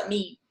 what does that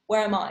mean?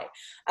 Where am I?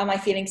 Am I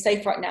feeling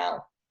safe right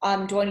now?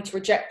 Do I need to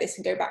reject this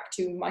and go back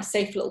to my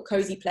safe little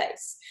cozy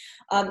place?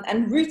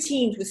 And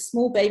routines with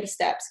small baby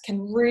steps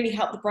can really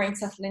help the brain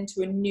settle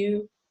into a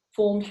new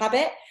formed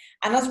habit.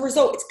 And as a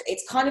result,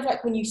 it's kind of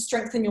like when you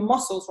strengthen your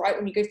muscles, right?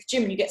 When you go to the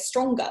gym and you get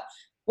stronger.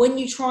 When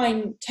you try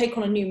and take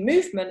on a new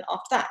movement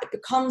after that, it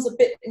becomes a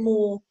bit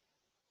more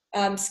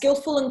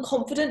skillful and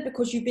confident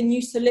because you've been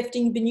used to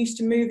lifting, you've been used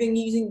to moving,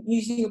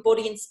 using your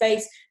body in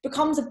space,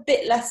 becomes a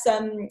bit less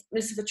of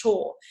a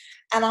chore.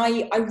 And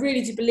I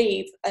really do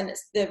believe, and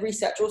the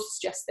research also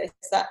suggests this,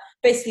 that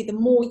basically the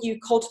more you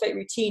cultivate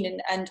routine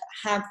and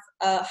have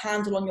a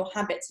handle on your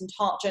habits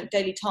and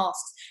daily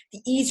tasks,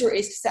 the easier it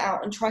is to set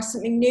out and try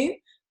something new,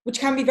 which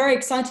can be very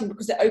exciting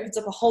because it opens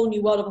up a whole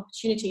new world of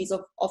opportunities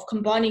of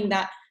combining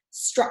that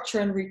structure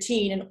and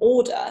routine and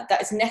order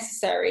that is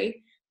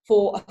necessary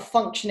for a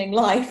functioning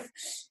life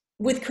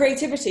with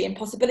creativity and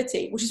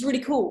possibility, which is really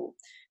cool.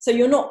 So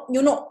you're not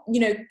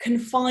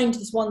confined to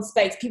this one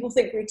space. People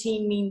think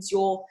routine means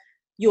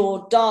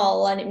you're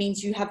dull and it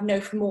means you have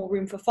no more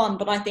room for fun,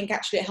 but I think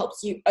actually it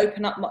helps you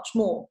open up much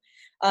more,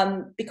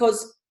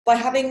 because by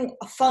having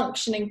a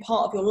functioning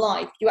part of your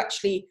life, you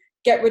actually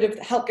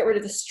help get rid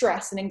of the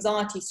stress and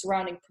anxiety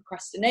surrounding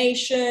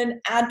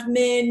procrastination,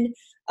 admin,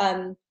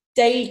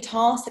 daily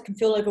tasks that can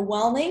feel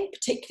overwhelming,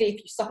 particularly if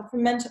you suffer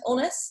from mental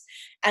illness.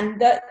 And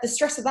the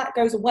stress of that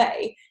goes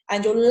away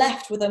and you're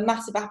left with a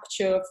massive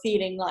aperture of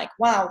feeling like,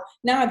 wow,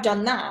 now I've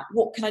done that,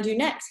 what can I do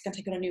next? Can I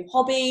take on a new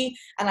hobby?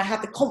 And I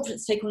have the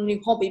confidence to take on a new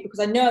hobby because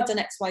I know I've done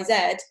X, Y,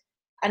 Z.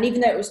 And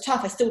even though it was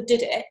tough, I still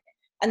did it.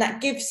 And that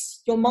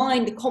gives your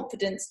mind the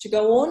confidence to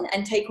go on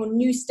and take on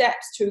new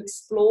steps to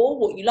explore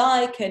what you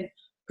like and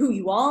who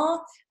you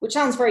are, which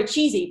sounds very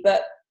cheesy,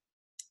 but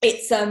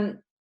it's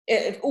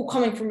all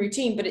coming from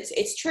routine, but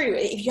it's true.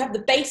 If you have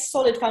the base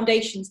solid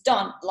foundations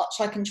done, much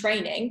like in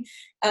training,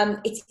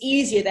 it's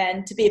easier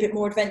then to be a bit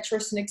more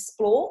adventurous and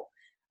explore.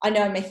 I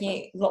know I'm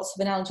making lots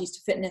of analogies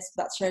to fitness,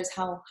 but that shows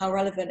how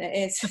relevant it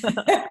is.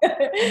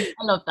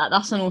 I love that.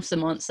 That's an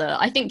awesome answer.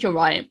 I think you're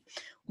right.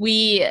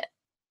 We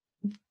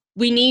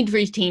need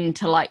routine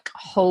to like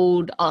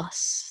hold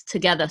us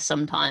together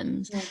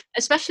sometimes,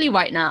 especially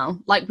right now.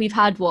 Like we've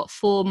had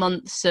 4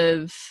 months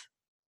of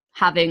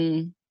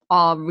having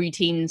our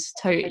routines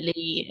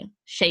totally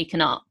shaken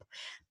up,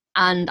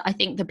 and I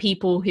think the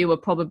people who are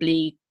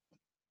probably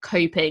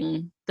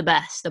coping the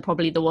best are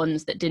probably the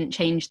ones that didn't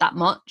change that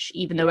much.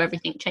 Even though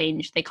everything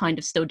changed, they kind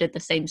of still did the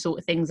same sort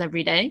of things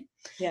every day,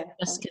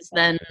 just because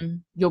then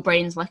your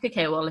brain's like,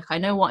 okay, well, look, I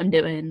know what I'm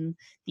doing,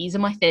 these are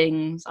my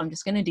things, I'm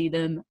just going to do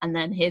them, and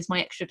then here's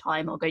my extra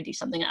time, I'll go do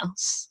something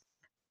else.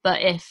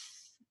 But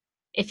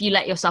if you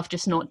let yourself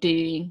just not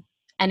do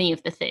any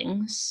of the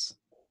things,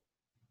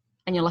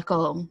 and you're like,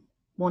 oh,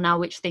 well, now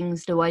which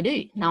things do I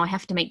do? Now I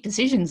have to make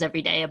decisions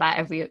every day about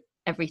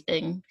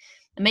everything.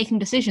 And making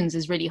decisions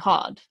is really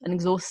hard and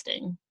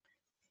exhausting.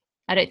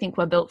 I don't think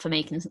we're built for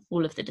making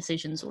all of the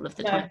decisions all of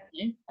the time.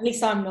 You know? At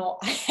least I'm not.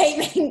 I hate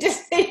making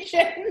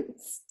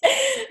decisions.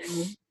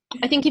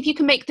 I think if you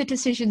can make the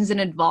decisions in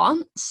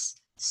advance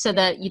so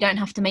that you don't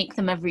have to make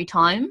them every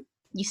time,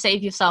 you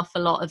save yourself a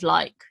lot of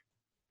like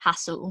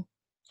hassle.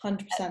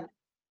 100%.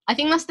 I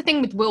think that's the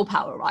thing with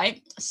willpower,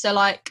 right? So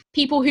like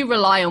people who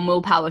rely on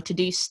willpower to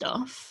do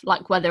stuff,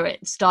 like whether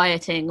it's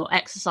dieting or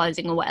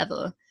exercising or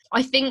whatever,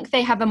 I think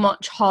they have a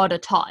much harder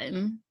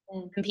time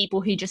than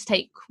people who just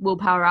take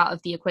willpower out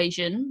of the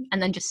equation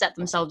and then just set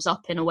themselves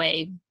up in a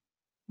way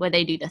where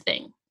they do the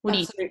thing.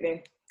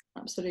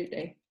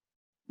 Absolutely.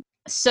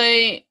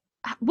 So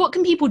what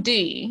can people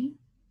do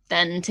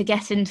then to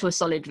get into a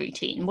solid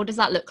routine? What does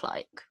that look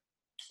like?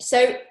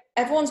 So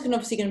everyone's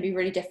obviously going to be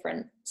really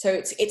different. So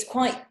it's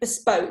quite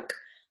bespoke.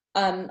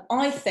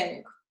 I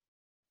think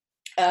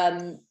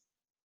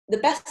the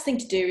best thing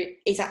to do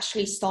is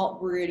actually start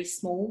really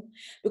small,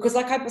 because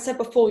like I said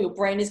before, your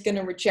brain is going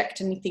to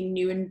reject anything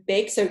new and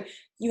big. So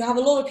you have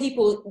a lot of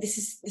people, this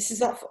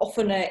is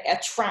often a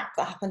trap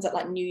that happens at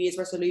like New Year's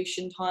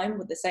resolution time,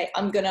 where they say,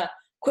 I'm going to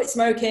quit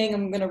smoking,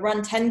 I'm going to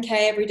run 10K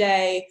every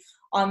day,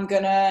 I'm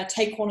going to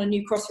take on a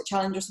new CrossFit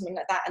challenge or something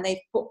like that. And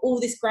they put all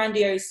these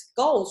grandiose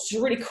goals, which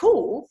is really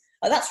cool.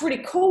 That's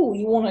really cool.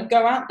 You want to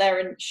go out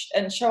there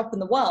and show up in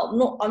the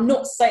world. I'm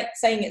not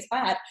saying it's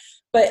bad,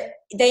 but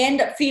they end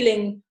up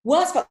feeling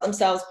worse about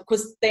themselves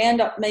because they end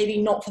up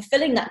maybe not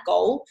fulfilling that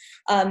goal.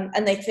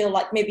 And they feel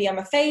like maybe I'm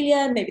a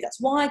failure. Maybe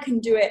that's why I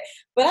couldn't do it.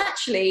 But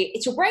actually,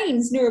 it's your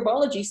brain's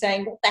neurobiology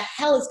saying, what the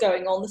hell is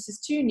going on? This is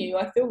too new.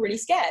 I feel really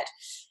scared.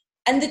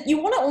 And that you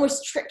want to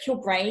almost trick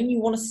your brain. You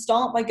want to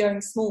start by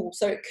going small.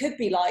 So it could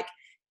be like,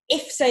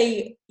 if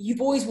say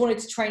you've always wanted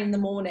to train in the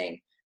morning,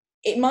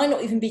 it might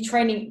not even be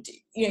training,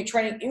 you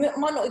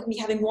might not even be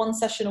having one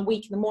session a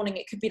week in the morning.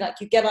 It could be like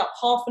you get up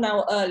half an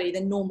hour early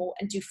than normal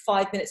and do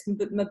 5 minutes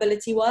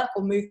mobility work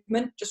or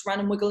movement, just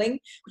random wiggling,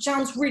 which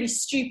sounds really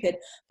stupid,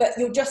 but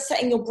you're just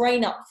setting your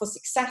brain up for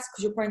success,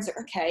 because your brain's like,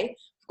 okay,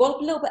 I've got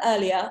up a little bit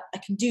earlier, I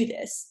can do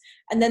this.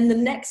 And then the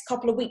next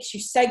couple of weeks you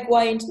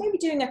segue into maybe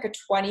doing like a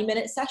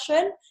 20-minute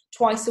session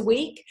twice a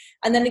week.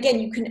 And then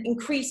again, you can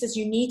increase as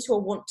you need to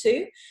or want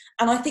to.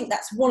 And I think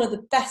that's one of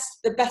the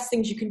best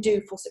things you can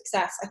do for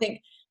success. I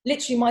think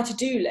literally my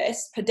to-do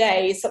list per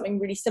day is something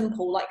really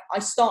simple. Like I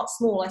start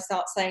small. I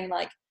start saying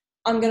like,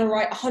 I'm going to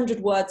write 100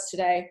 words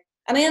today.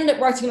 And I end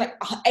up writing like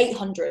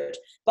 800.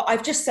 But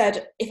I've just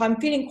said, if I'm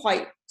feeling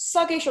quite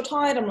sluggish or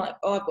tired, I'm like,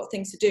 oh, I've got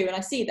things to do. And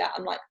I see that.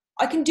 I'm like,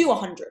 I can do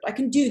 100. I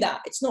can do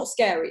that. It's not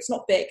scary. It's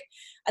not big.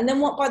 And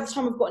then by the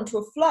time I've got into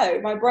a flow,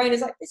 my brain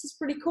is like, this is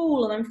pretty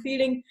cool. And I'm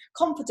feeling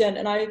confident.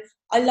 And I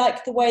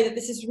like the way that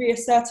this is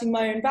reasserting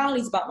my own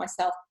values about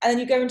myself. And then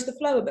you go into the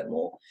flow a bit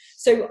more.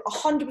 So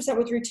 100%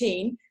 with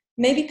routine,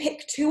 maybe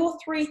pick 2 or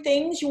 3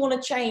 things you want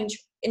to change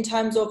in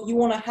terms of you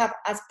want to have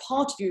as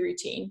part of your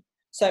routine.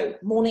 So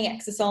morning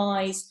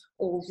exercise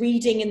or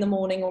reading in the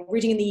morning or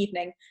reading in the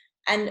evening,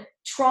 and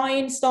try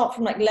and start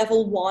from like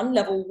level one.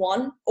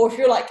 Or if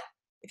you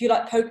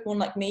like Pokemon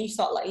like me, you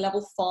start like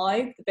level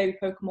 5, the baby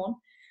Pokemon.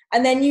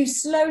 And then you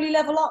slowly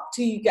level up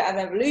till you get an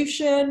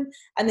evolution,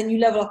 and then you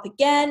level up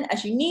again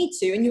as you need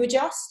to, and you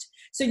adjust.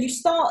 So you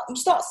start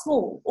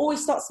small,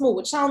 always start small,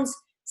 which sounds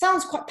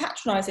quite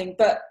patronizing,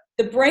 but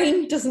the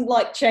brain doesn't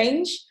like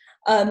change.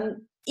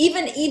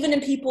 Even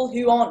in people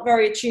who aren't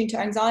very attuned to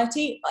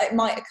anxiety, it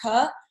might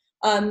occur.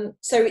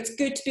 So it's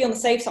good to be on the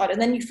safe side,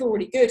 and then you feel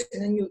really good,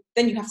 and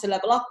then you have to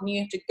level up and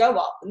you have to go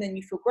up, and then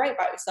you feel great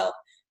about yourself.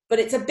 But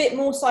it's a bit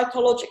more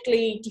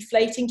psychologically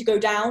deflating to go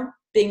down,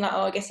 being like,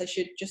 oh, I guess I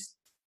should just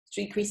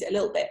decrease it a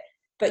little bit.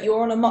 But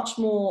you're on a much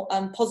more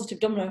positive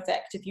domino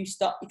effect if you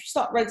start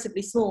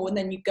relatively small and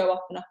then you go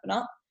up and up and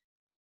up.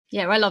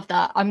 Yeah, I love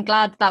that. I'm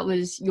glad that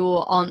was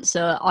your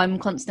answer. I'm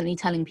constantly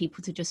telling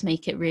people to just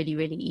make it really,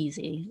 really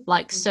easy.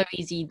 Like so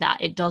easy that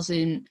it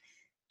doesn't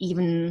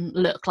even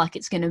look like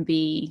it's going to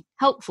be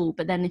helpful.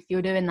 But then if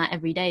you're doing that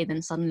every day,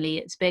 then suddenly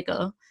it's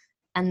bigger.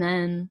 And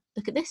then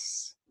look at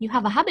this. You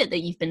have a habit that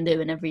you've been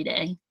doing every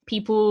day.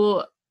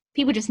 People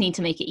just need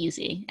to make it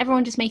easy.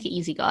 Everyone just make it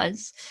easy,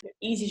 guys.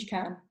 Easy as you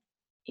can.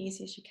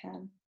 Easy as you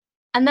can.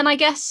 And then I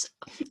guess,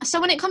 so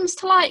when it comes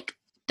to like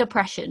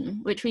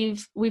depression, which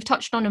we've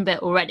touched on a bit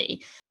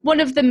already,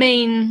 one of the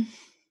main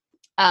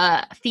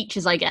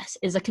features, I guess,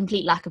 is a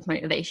complete lack of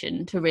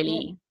motivation to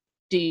really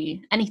do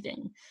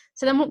anything.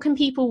 So then what can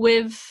people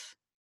with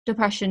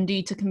depression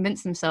do to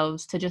convince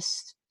themselves to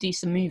just do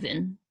some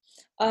moving?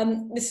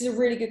 This is a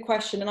really good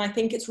question, and I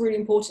think it's really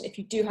important, if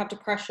you do have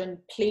depression,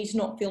 please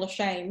not feel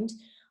ashamed.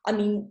 I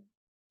mean,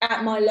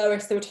 at my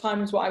lowest, there were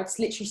times where I would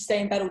literally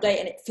stay in bed all day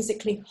and it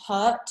physically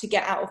hurt to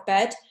get out of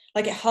bed.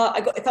 Like it hurt.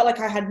 It felt like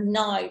I had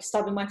knives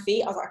stabbing my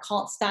feet. I was like, I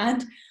can't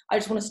stand. I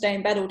just want to stay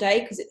in bed all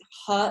day because it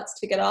hurts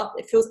to get up.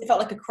 It felt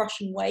like a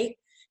crushing weight.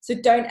 So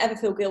don't ever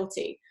feel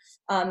guilty.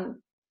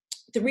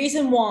 The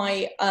reason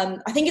why,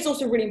 I think it's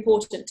also really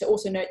important to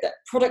also note that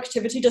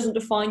productivity doesn't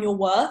define your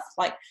worth.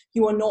 Like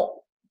your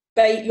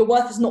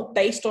worth is not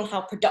based on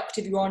how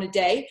productive you are in a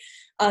day.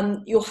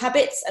 Your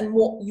habits and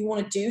what you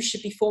want to do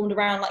should be formed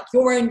around like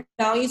your own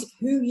values of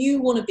who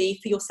you want to be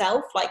for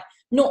yourself, like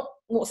not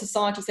what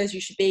society says you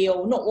should be,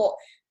 or not what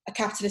a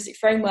capitalistic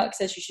framework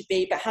says you should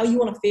be, but how you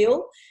want to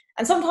feel.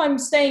 And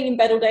sometimes staying in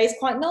bed all day is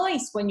quite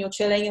nice when you're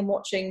chilling and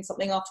watching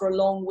something after a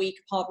long week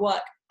of hard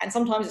work. And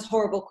sometimes it's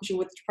horrible because you're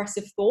with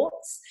depressive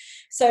thoughts.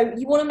 So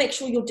you want to make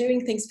sure you're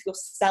doing things for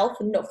yourself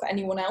and not for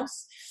anyone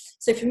else.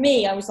 So for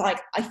me, I was like,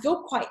 I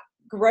feel quite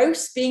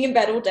gross being in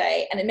bed all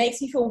day, and it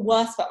makes me feel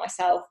worse about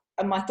myself,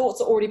 and my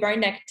thoughts are already very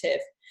negative.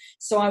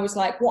 So I was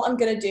like, what I'm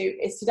going to do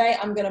is today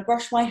I'm going to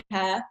brush my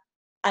hair,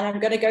 and I'm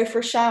going to go for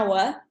a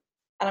shower,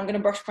 and I'm going to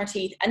brush my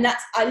teeth. And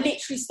I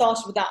literally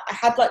started with that. I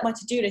had like my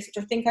to-do list,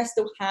 which I think I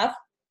still have,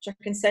 which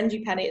I can send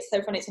you, Penny. It's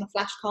so funny. It's on a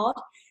flashcard.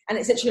 And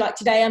it's literally like,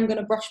 today I'm going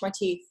to brush my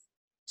teeth.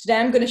 Today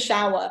I'm going to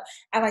shower.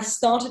 And I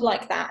started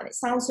like that. And it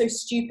sounds so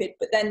stupid,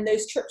 but then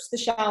those trips to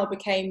the shower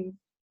became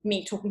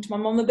me talking to my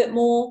mum a bit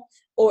more,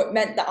 or it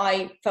meant that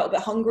I felt a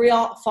bit hungry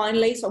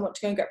finally. So I went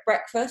to go and get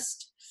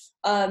breakfast.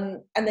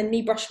 And then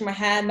me brushing my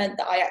hair meant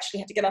that I actually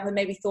had to get up, and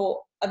maybe thought,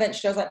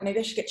 eventually I was like, maybe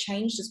I should get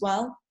changed as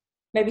well.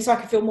 Maybe so I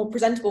can feel more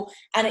presentable.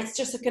 And it's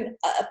just like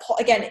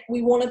again,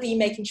 we want to be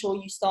making sure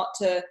you start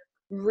to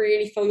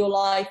really fill your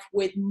life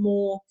with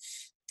more,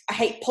 I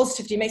hate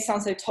positivity, it may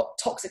sound so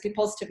toxically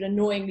positive and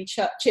annoyingly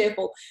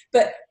cheerful,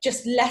 but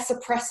just less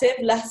oppressive,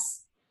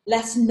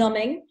 less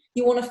numbing.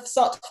 You want to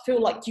start to feel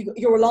like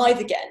you're alive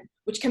again,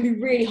 which can be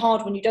really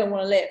hard when you don't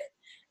want to live.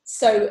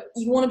 So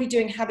you want to be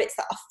doing habits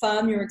that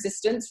affirm your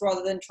existence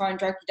rather than try and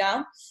drag you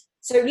down.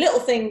 So little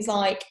things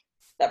like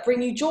that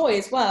bring you joy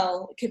as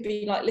well. It could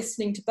be like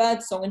listening to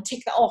birdsong and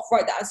tick that off,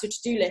 write that as your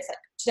to-do list. Like,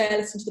 today I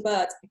listen to the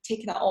birds, I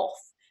tick that off,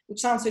 which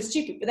sounds so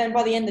stupid. But then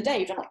by the end of the day,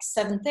 you've done like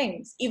 7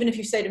 things, even if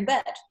you stayed in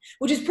bed,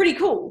 which is pretty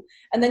cool.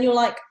 And then you're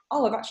like,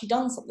 oh, I've actually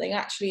done something.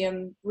 Actually,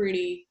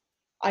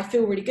 I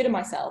feel really good in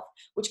myself,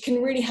 which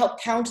can really help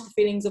counter the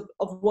feelings of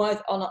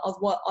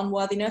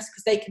unworthiness,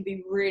 because they can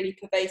be really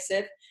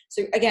pervasive.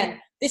 So again,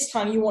 this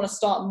time you want to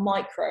start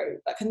micro.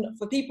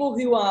 For people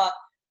who are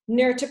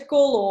neurotypical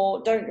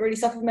or don't really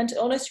suffer from mental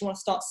illness, you want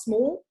to start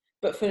small.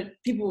 But for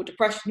people with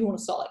depression, you want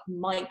to start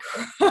like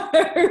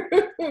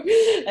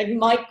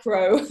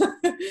micro.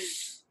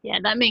 Yeah,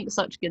 that makes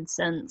such good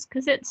sense,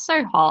 because it's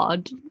so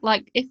hard.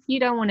 Like, if you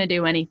don't want to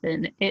do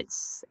anything,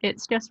 it's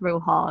just real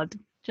hard.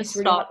 Just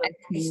really start. hard.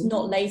 It's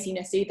not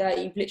laziness either.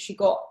 You've literally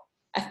got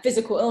a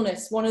physical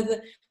illness. One of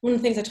the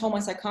things I told my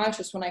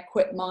psychiatrist when I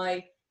quit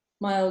my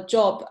old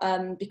job,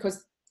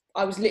 because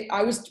I was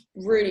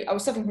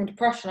suffering from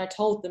depression. I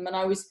told them, and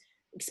I was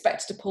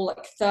expected to pull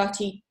like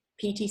 30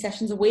 PT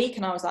sessions a week,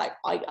 and I was like,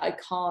 I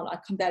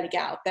can barely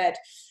get out of bed.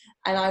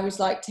 And I was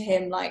like to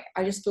him, like,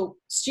 I just feel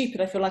stupid.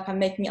 I feel like I'm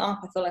making it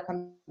up. I feel like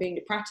I'm being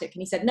depressive.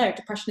 And he said, no,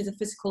 depression is a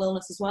physical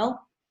illness as well.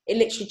 It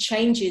literally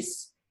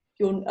changes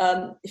your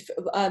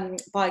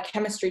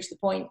biochemistry to the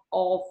point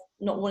of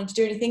not wanting to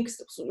do anything, because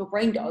that's what your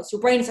brain does.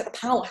 Your brain is like the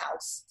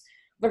powerhouse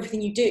of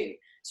everything you do.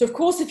 So of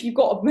course, if you've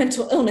got a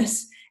mental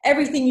illness,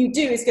 everything you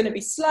do is going to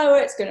be slower,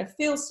 it's going to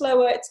feel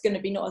slower, it's going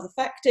to be not as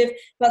effective.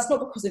 That's not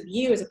because of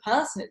you as a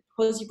person, it's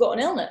because you've got an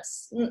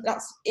illness.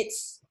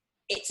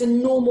 It's a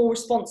normal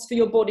response for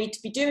your body to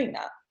be doing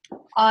that.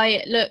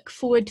 I look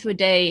forward to a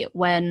day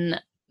when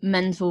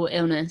mental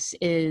illness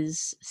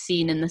is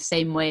seen in the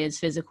same way as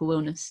physical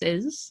illness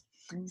is.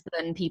 So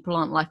then people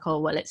aren't like, oh,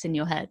 well, it's in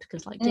your head,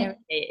 because like, yeah,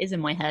 it is in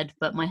my head,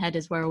 but my head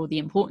is where all the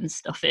important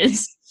stuff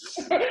is.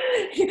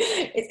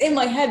 It's in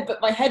my head,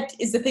 but my head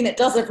is the thing that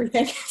does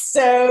everything.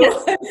 So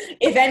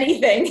if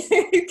anything,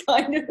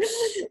 kind of.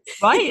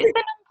 Right, it's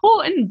an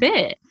important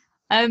bit.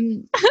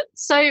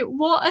 So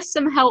what are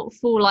some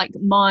helpful like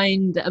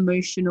mind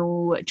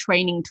emotional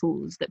training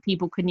tools that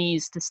people can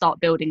use to start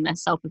building their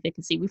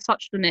self-efficacy? We've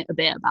touched on it a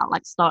bit about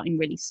like starting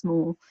really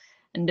small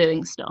and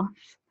doing stuff.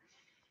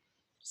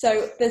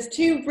 So there's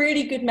 2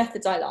 really good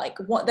methods I like.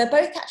 They're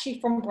both actually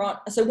from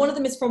so one of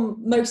them is from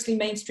mostly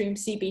mainstream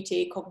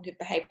CBT, cognitive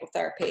behavioral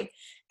therapy,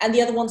 and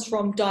the other one's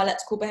from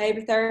dialectical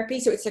behavior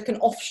therapy. So it's like an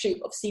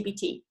offshoot of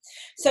CBT.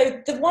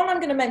 So the one I'm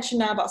going to mention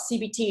now about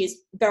CBT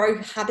is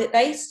very habit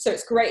based. So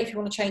it's great if you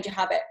want to change a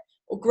habit,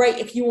 or great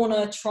if you want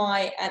to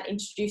try and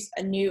introduce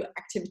a new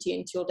activity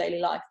into your daily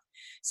life.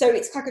 So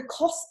it's like a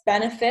cost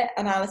benefit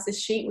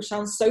analysis sheet, which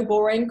sounds so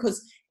boring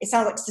because it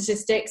sounds like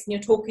statistics and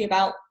you're talking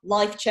about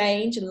life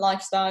change and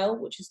lifestyle,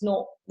 which is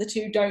not, the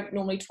two don't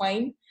normally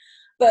twain.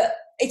 But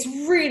it's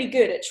really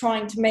good at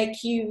trying to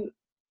make you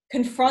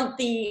confront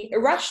the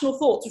irrational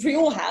thoughts, which we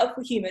all have,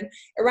 we're human,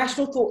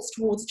 irrational thoughts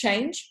towards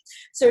change.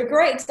 So a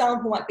great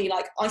example might be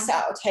like, I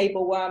sat at a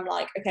table where I'm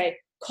like, okay,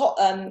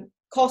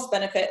 cost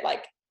benefit,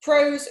 like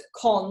pros,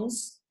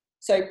 cons.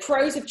 So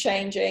pros of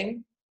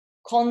changing,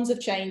 cons of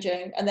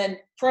changing, and then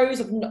pros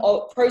of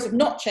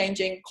not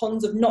changing,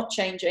 cons of not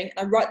changing, and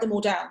I write them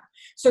all down.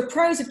 So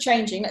pros of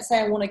changing, let's say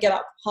I want to get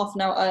up half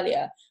an hour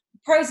earlier.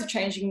 Pros of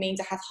changing means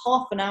I have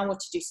half an hour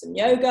to do some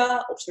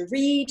yoga or to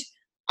read.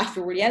 I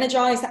feel really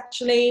energized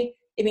actually.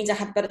 It means I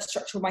have better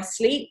structure of my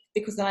sleep,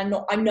 because then I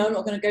know I'm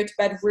not going to go to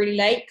bed really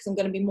late, because I'm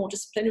going to be more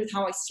disciplined with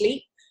how I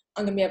sleep.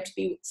 I'm going to be able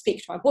to speak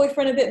to my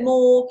boyfriend a bit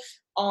more.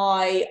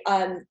 I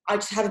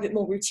just have a bit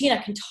more routine. I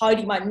can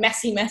tidy my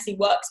messy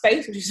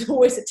workspace, which is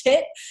always a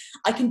tip.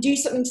 I can do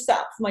something to set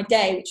up for my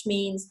day, which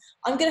means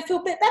I'm going to feel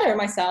a bit better in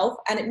myself,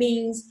 and it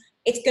means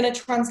it's going to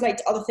translate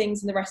to other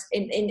things in the rest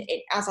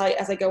as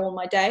I go on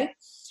my day.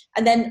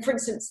 And then, for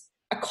instance,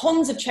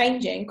 cons of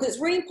changing, because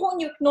it's really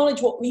important you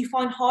acknowledge what you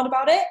find hard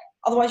about it,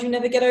 otherwise you'll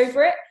never get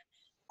over it.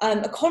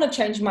 A con of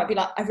changing might be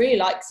like, I really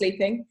like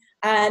sleeping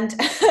and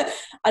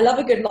I love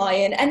a good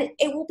lie-in, and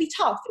it will be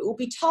tough. It will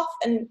be tough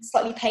and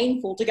slightly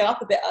painful to get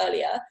up a bit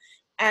earlier.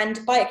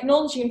 And by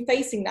acknowledging and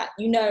facing that,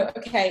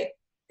 okay,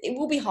 it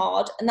will be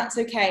hard, and that's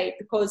okay,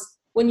 because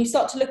when you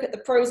start to look at the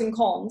pros and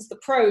cons, the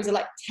pros are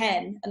like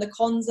 10 and the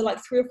cons are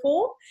like 3 or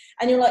 4.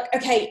 And you're like,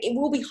 okay, it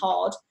will be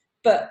hard,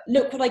 but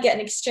look what I get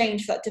in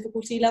exchange for that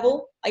difficulty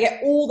level. I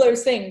get all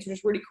those things, which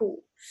is really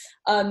cool.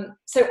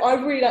 So I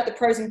really like the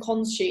pros and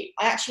cons sheet.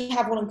 I actually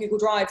have one on Google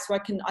Drive, so I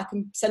can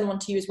send one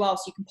to you as well,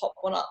 so you can pop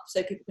one up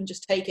so people can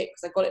just take it,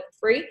 because I've got it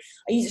for free.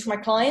 I use it for my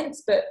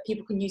clients, but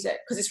people can use it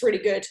because it's really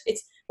good.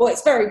 It's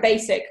very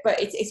basic,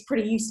 but it's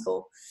pretty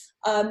useful.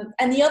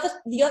 And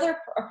the other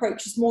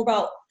approach is more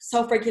about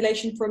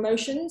self-regulation for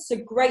emotions. So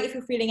great if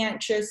you're feeling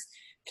anxious,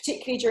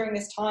 particularly during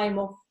this time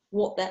of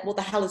what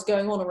the hell is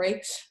going on,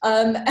 Ari.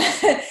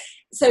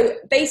 So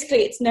basically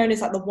it's known as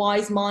like the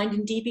wise mind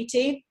in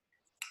DBT,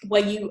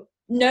 where you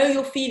know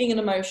you're feeling an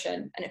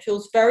emotion and it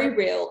feels very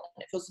real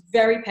and it feels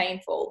very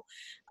painful.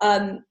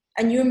 And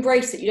you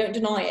embrace it, you don't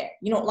deny it.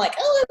 You're not like,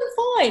 oh,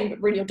 I'm fine,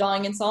 but really you're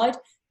dying inside.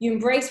 You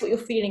embrace what you're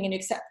feeling and you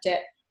accept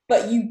it.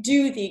 But you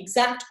do the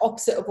exact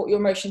opposite of what your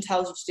emotion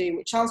tells you to do,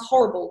 which sounds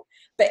horrible,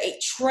 but it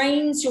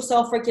trains your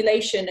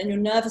self-regulation and your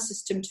nervous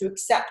system to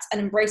accept and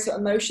embrace your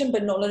emotion,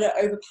 but not let it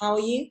overpower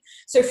you.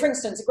 So for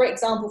instance, a great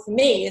example for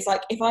me is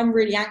like, if I'm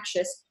really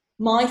anxious,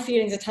 my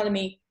feelings are telling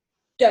me,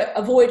 don't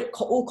avoid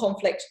all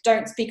conflict,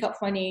 don't speak up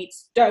for my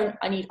needs, I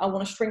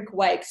want to shrink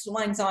away, because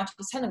my anxiety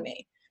is telling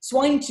me.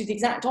 So I need to do the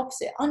exact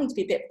opposite. I need to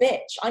be a bit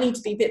bitch. I need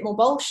to be a bit more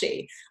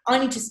bullshit. I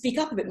need to speak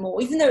up a bit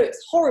more, even though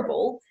it's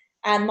horrible.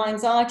 And my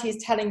anxiety is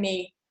telling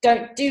me,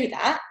 don't do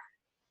that.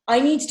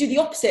 I need to do the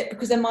opposite,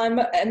 because then my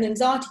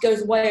anxiety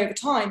goes away over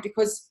time,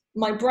 because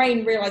my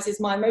brain realizes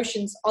my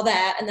emotions are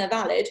there and they're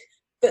valid,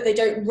 but they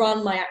don't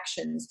run my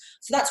actions.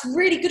 So that's a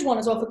really good one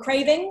as well for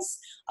cravings.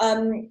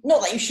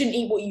 Not that you shouldn't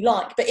eat what you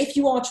like, but if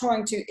you are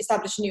trying to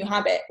establish a new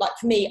habit, like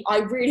for me,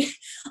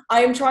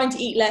 I am trying to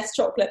eat less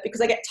chocolate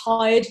because I get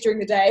tired during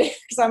the day,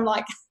 because I'm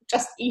like,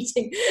 just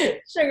eating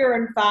sugar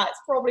and fat, it's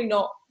probably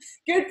not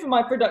good for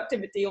my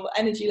productivity or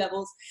energy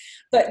levels.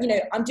 But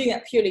I'm doing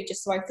that purely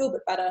just so I feel a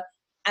bit better.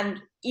 And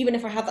even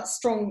if I have that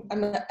strong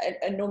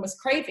enormous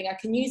craving, I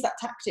can use that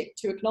tactic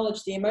to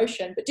acknowledge the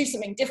emotion, but do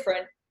something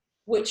different,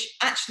 which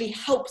actually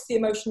helps the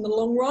emotion in the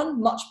long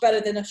run much better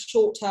than a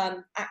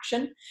short-term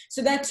action.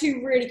 So they're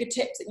 2 really good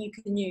tips that you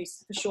can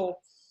use for sure.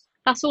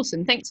 That's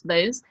awesome. Thanks for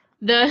those.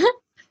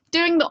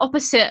 Doing the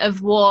opposite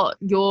of what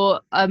your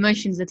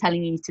emotions are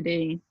telling you to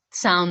do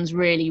sounds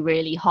really,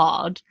 really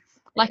hard.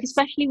 Like,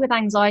 especially with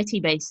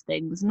anxiety-based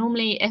things.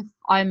 Normally, if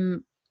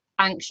I'm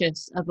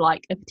anxious of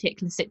like a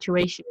particular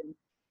situation,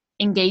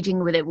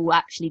 engaging with it will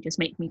actually just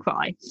make me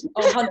cry.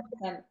 Oh,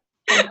 100%.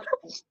 100%.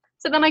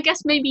 So then I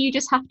guess maybe you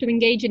just have to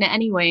engage in it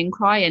anyway and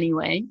cry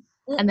anyway,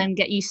 and then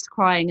get used to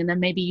crying, and then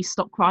maybe you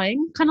stop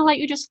crying. Kind of like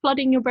you're just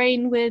flooding your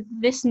brain with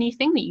this new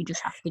thing that you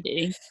just have to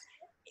do.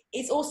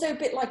 It's also a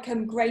bit like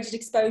graded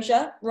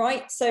exposure,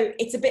 right? So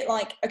it's a bit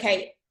like,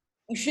 okay,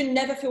 you should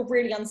never feel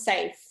really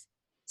unsafe.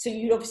 So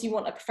you'd obviously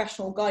want a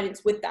professional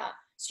guidance with that.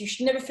 So you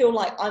should never feel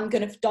like I'm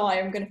going to die,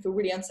 I'm going to feel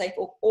really unsafe,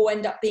 or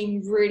end up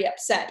being really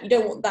upset. You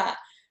don't want that.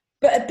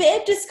 But a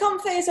bit of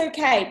discomfort is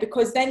okay,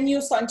 because then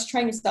you're starting to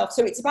train yourself.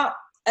 So it's about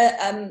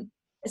a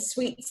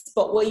sweet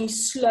spot where you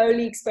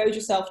slowly expose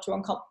yourself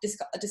to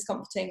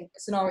discomforting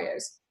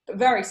scenarios, but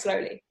very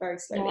slowly, very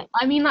slowly. Yeah.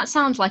 I mean, that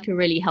sounds like a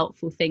really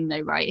helpful thing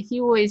though, right? If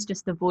you always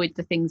just avoid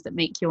the things that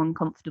make you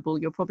uncomfortable,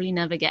 you'll probably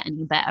never get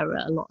any better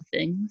at a lot of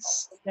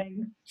things.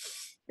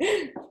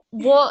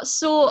 What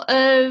sort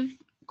of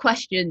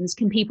questions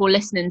can people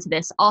listening to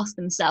this ask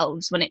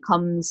themselves when it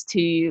comes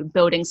to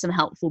building some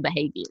helpful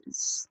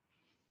behaviors?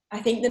 I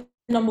think the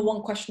number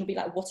one question would be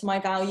like, what are my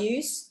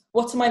values?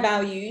 What are my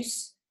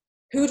values?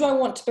 Who do I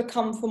want to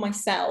become for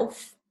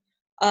myself?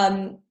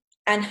 And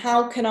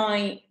how can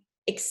I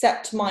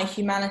accept my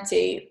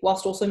humanity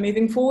whilst also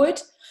moving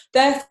forward?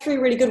 They're 3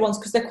 really good ones,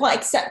 because they're quite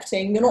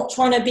accepting. You're not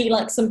trying to be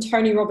like some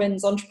Tony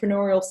Robbins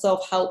entrepreneurial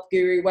self-help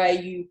guru where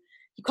you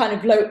kind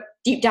of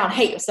deep down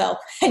hate yourself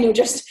and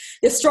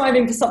you're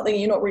striving for something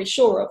you're not really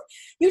sure of.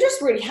 You're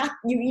just really happy.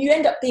 You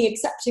end up being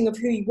accepting of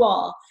who you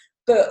are,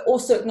 but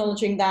also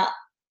acknowledging that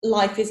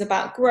life is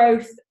about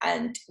growth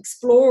and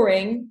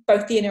exploring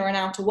both the inner and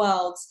outer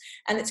worlds,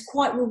 and it's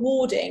quite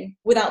rewarding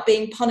without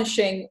being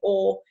punishing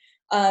or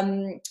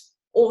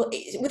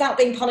without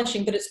being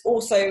punishing, but it's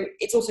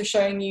also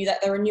showing you that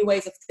there are new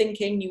ways of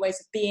thinking, new ways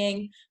of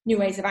being, new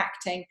ways of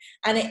acting.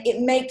 And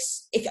it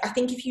makes,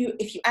 if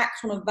you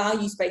act on a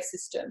values-based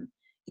system,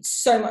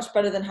 it's so much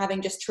better than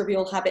having just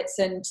trivial habits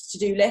and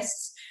to-do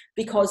lists,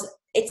 because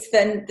it's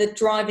then the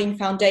driving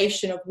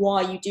foundation of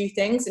why you do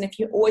things. And if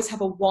you always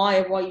have a why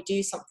of why you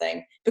do something,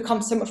 it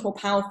becomes so much more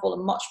powerful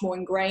and much more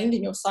ingrained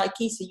in your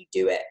psyche, so you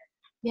do it.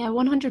 Yeah,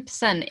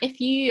 100%. If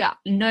you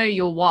know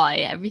your why,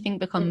 everything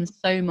becomes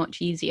so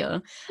much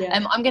easier. Yeah.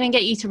 I'm going to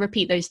get you to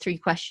repeat those 3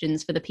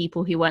 questions for the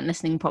people who weren't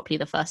listening properly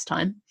the first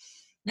time.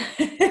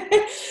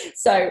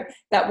 So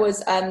that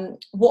was,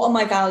 what are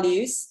my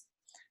values?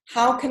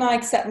 How can I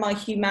accept my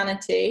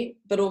humanity,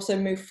 but also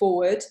move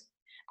forward?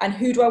 And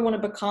who do I want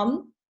to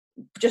become?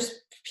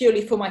 Just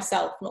purely for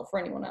myself, not for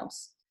anyone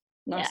else.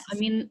 Nice. Yeah, I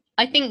mean,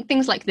 I think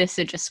things like this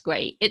are just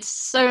great. It's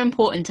so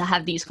important to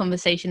have these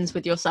conversations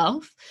with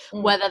yourself,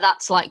 whether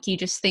that's like you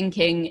just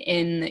thinking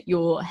in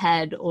your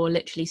head or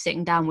literally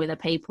sitting down with a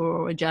paper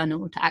or a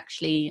journal to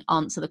actually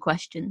answer the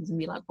questions and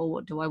be like, well,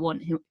 what do I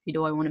want? Who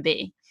do I want to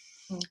be?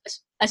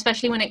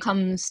 Especially when it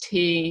comes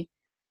to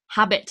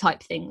habit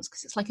type things,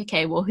 because it's like,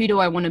 okay, well, who do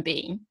I want to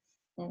be?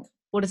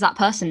 What does that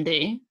person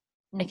do?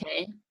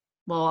 Okay,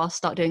 well, I'll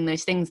start doing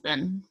those things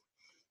then,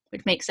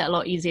 which makes it a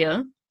lot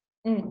easier.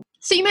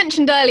 So you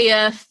mentioned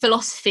earlier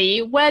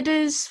philosophy. Where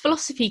does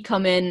philosophy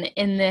come in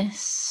this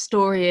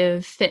story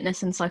of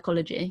fitness and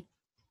psychology?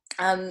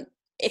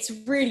 It's a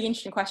really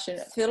interesting question.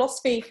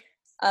 Philosophy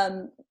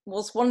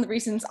was one of the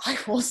reasons I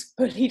was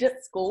bullied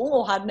at school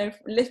or had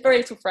very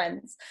little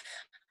friends,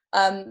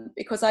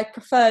 because I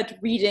preferred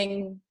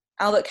reading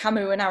Albert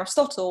Camus and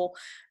Aristotle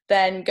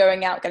than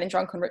going out getting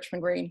drunk on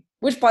Richmond Green,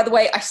 which, by the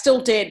way, I still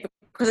did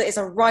because it is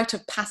a rite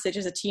of passage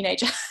as a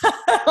teenager.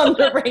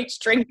 Underage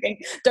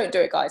drinking. Don't do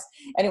it, guys.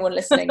 Anyone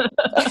listening.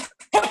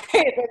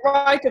 It's a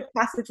rite of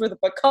passage with a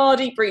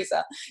Bacardi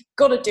Breezer.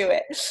 Got to do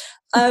it.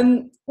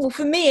 Well,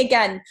 for me,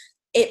 again,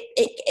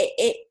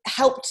 it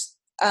helped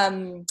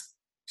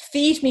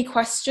feed me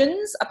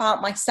questions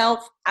about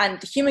myself and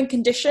the human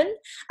condition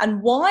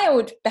and why I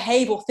would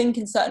behave or think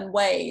in certain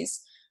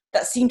ways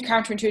that seemed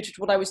counterintuitive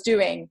to what I was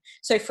doing.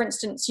 So for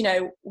instance,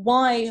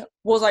 why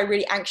was I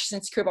really anxious and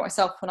insecure about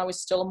myself when I was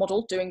still a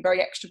model doing very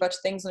extroverted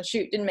things on a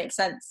shoot? Didn't make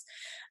sense.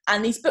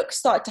 And these books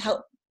started to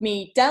help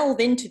me delve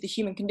into the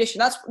human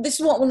condition.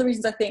 This is one of the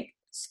reasons I think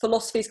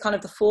philosophy is kind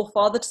of the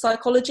forefather to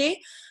psychology.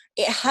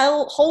 It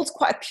holds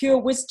quite a pure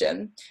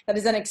wisdom that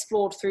is then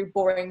explored through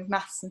boring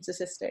maths and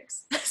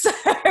statistics. So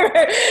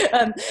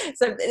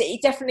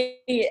it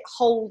definitely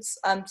holds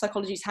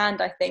psychology's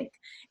hand, I think,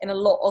 in a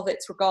lot of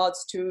its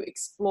regards to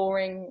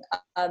exploring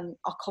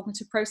our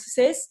cognitive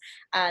processes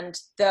and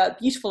the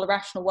beautiful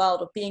irrational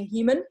world of being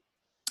human.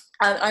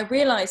 And I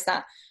realised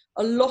that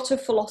a lot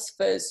of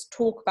philosophers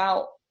talk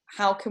about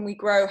how can we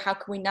grow, how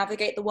can we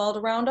navigate the world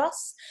around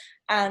us.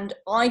 And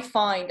I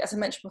find, as I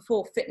mentioned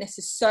before, fitness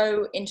is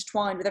so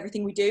intertwined with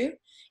everything we do.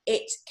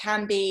 It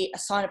can be a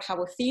sign of how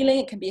we're feeling.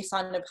 It can be a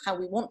sign of how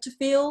we want to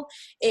feel.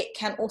 It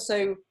can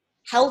also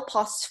help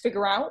us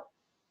figure out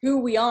who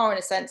we are in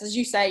a sense. As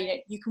you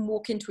say, you can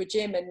walk into a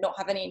gym and not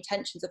have any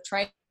intentions of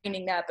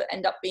training there, but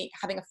end up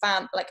having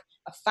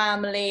a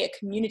family, a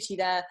community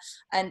there,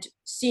 and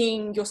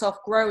seeing yourself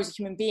grow as a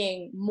human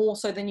being more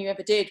so than you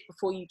ever did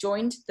before you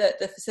joined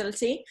the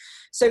facility.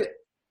 So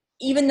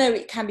even though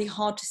it can be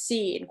hard to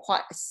see in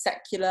quite a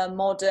secular,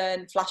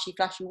 modern, flashy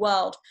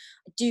world,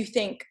 I do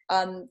think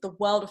the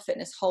world of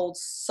fitness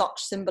holds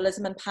such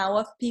symbolism and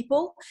power for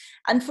people.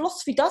 And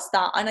philosophy does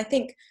that. And I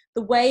think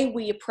the way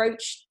we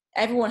approach,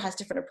 everyone has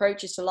different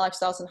approaches to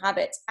lifestyles and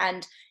habits.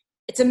 And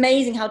it's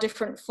amazing how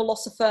different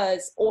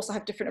philosophers also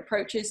have different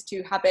approaches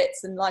to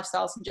habits and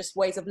lifestyles and just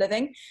ways of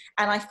living.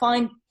 And I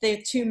find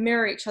the two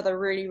mirror each other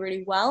really,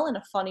 really well in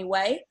a funny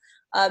way.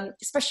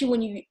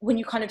 Especially when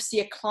you kind of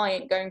see a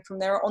client going from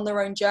on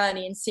their own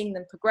journey and seeing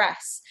them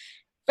progress.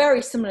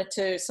 Very similar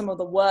to some of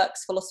the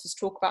works philosophers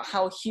talk about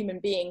how a human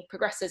being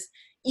progresses,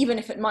 even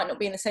if it might not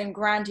be in the same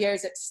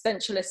grandiose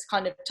existentialist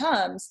kind of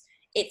terms.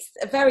 It's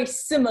a very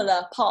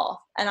similar path,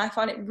 and I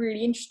find it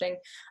really interesting.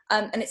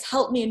 And it's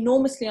helped me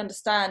enormously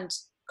understand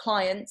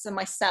clients and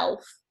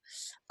myself.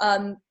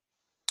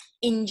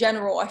 In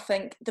general, I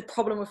think the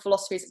problem with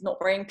philosophy is it's not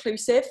very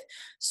inclusive.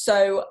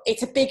 So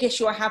it's a big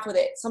issue I have with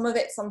it. Some of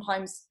it,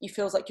 sometimes you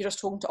feel like you're just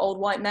talking to old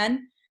white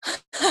men.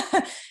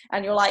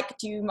 And you're like,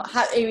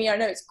 I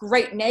know it's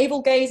great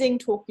navel gazing,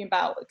 talking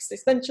about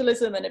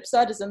existentialism and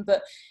absurdism,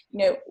 but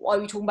why are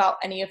we talking about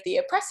any of the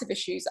oppressive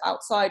issues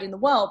outside in the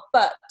world?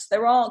 But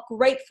there are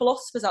great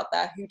philosophers out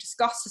there who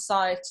discuss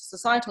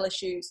societal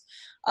issues,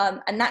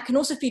 and that can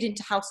also feed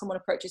into how someone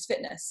approaches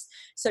fitness.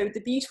 So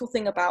the beautiful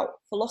thing about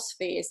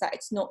philosophy is that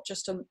it's not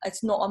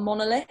a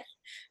monolith.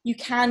 You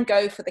can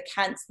go for the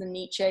Kants and the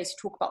Nietzsches to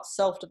talk about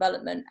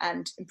self-development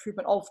and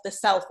improvement of the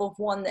self of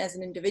one as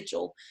an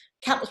individual.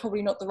 Kant was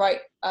probably not the right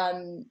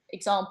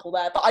example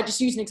there, but I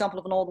just use an example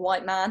of an old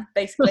white man,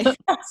 basically.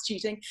 That's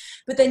cheating.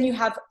 But then you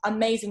have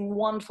amazing,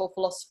 wonderful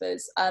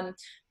philosophers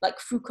like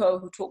Foucault,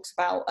 who talks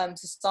about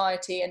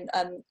society and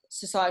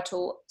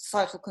societal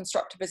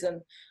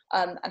constructivism,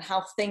 and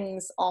how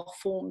things are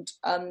formed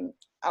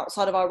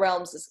outside of our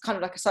realms as kind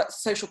of like a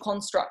social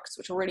constructs,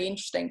 which are really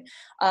interesting.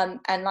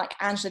 And like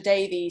Angela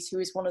Davies, who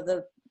is one of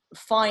the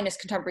finest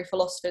contemporary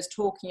philosophers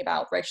talking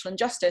about racial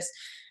injustice.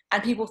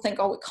 And people think,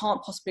 oh, it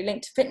can't possibly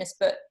link to fitness,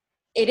 but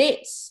it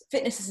is.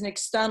 Fitness is an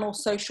external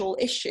social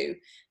issue,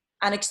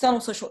 and external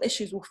social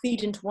issues will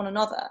feed into one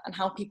another and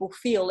how people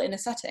feel in a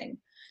setting.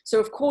 So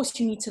of course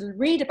you need to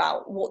read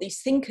about what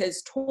these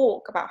thinkers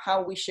talk about,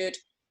 how we should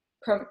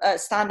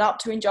stand up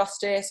to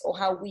injustice, or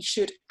how we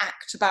should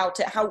act about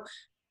it,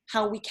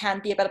 how we can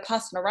be a better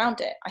person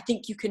around it. I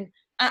think you can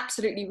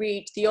absolutely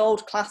read the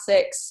old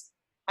classics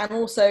and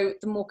also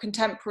the more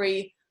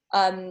contemporary,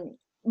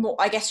 more,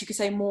 I guess you could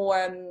say,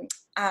 more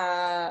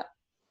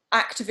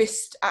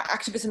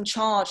activism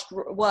charged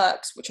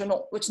works, which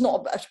is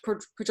not a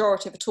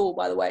pejorative at all,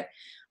 by the way,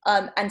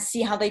 and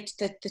see how the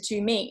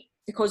two meet,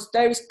 because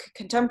those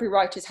contemporary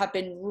writers have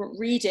been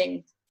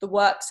reading the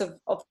works of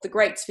the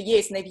greats for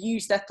years, and they've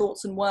used their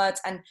thoughts and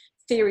words and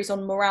theories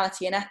on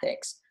morality and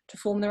ethics to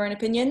form their own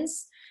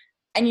opinions.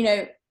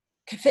 And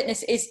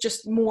fitness is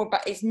just more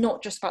about, it's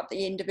not just about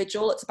the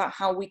individual, it's about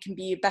how we can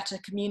be a better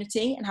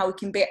community and how we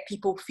can get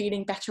people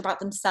feeling better about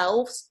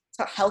themselves. It's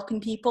about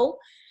helping people.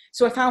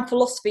 So I found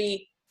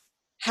philosophy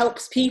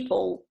helps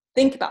people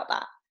think about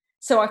that.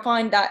 So I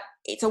find that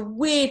it's a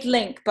weird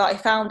link, but I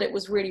found it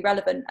was really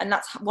relevant, and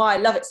that's why I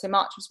love it so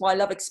much. That's why I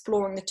love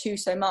exploring the two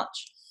so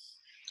much.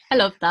 I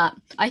love that.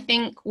 I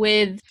think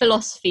with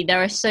philosophy,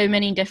 there are so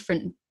many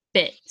different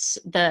bits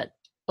that,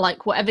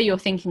 like, whatever you're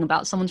thinking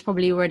about, someone's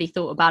probably already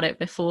thought about it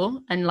before,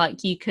 and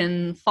like you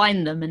can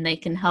find them and they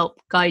can help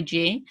guide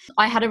you.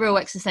 I had a real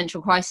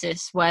existential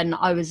crisis when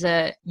I was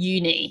at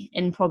uni,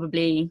 in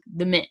probably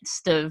the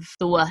midst of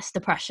the worst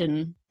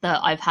depression that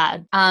I've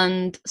had,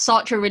 and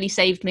Sartre really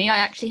saved me. I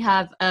actually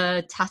have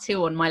a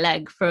tattoo on my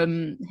leg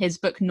from his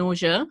book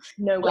Nausea,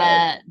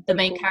 where the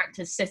main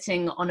character's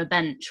sitting on a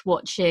bench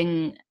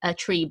watching a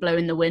tree blow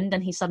in the wind,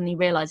 and he suddenly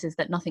realizes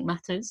that nothing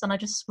matters. And I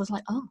just was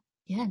like, oh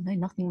yeah, no,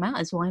 nothing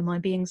matters. Why am I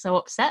being so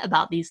upset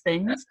about these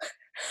things?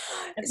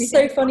 It's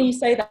so funny you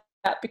say that,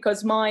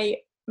 because my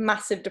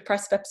massive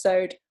depressive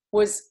episode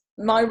was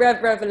my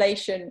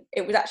revelation.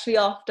 It was actually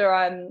after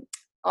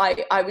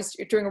I was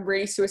during a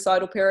really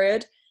suicidal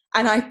period,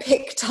 and I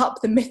picked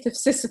up The Myth of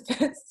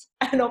Sisyphus,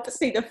 and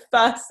obviously the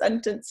first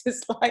sentence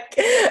is like,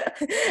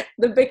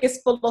 the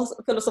biggest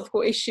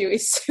philosophical issue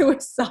is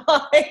suicide.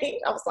 I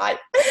was like,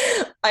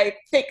 I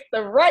picked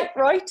the right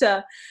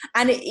writer.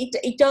 And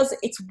it does,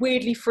 it's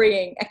weirdly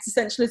freeing.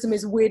 Existentialism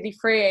is weirdly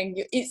freeing.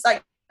 It's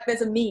like,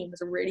 there's a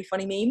really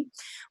funny meme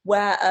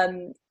where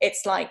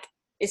it's like,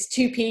 it's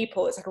two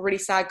people, it's like a really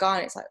sad guy,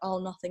 and it's like, oh,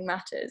 nothing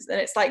matters, and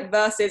it's like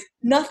versus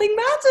nothing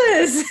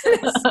matters.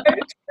 It's so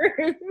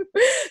true,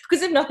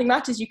 because if nothing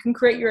matters, you can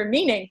create your own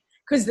meaning,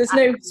 because there's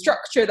no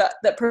structure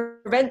that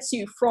prevents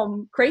you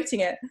from creating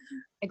it.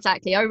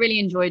 Exactly. I really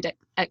enjoyed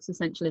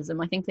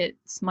existentialism. I think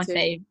it's my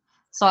fave.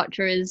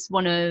 Sartre is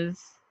one of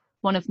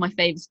my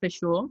faves for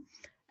sure.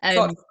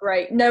 Sartre's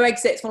great. No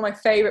Exit's one of my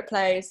favorite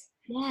plays.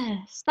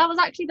 Yes, that was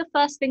actually the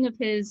first thing of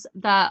his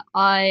that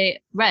I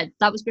read.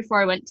 That was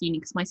before I went to uni,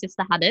 because my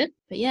sister had it.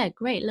 But yeah,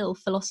 great little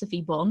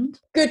philosophy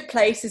bond. Good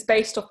Place is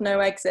based off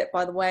No Exit,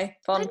 by the way.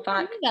 Fun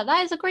fact.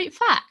 That is a great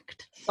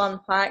fact. Fun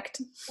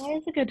fact. That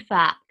is a good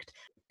fact.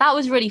 That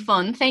was really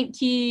fun.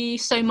 Thank you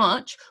so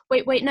much.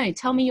 Wait, no,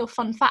 tell me your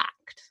fun fact.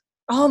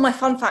 Oh, my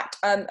fun fact.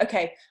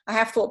 Okay, I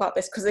have thought about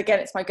this, because again,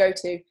 it's my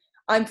go-to.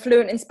 I'm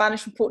fluent in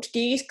Spanish and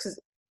Portuguese,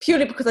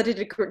 purely because I did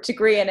a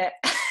degree in it.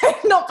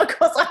 Not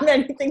because I'm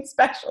anything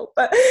special,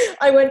 but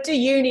I went to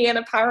uni, and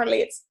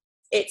apparently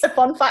it's a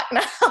fun fact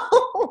now.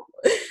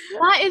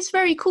 That is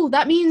very cool.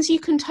 That means you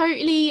can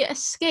totally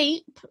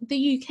escape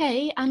the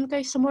UK and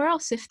go somewhere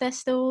else if they're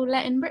still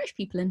letting British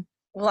people in.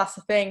 Well, that's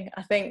the thing.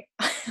 I think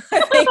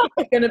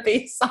we're going to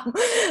be some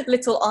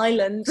little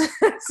island.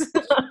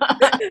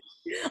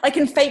 I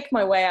can fake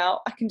my way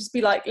out. I can just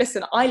be like,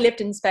 listen, I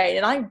lived in Spain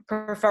and I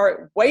prefer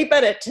it way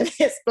better to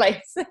this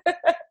place.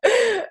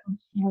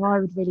 Yeah, I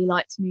would really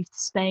like to move to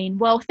Spain.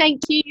 Well,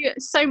 thank you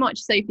so much,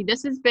 Sophie.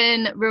 This has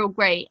been real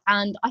great.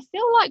 And I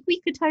feel like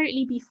we could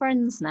totally be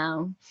friends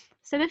now.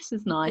 So this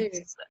is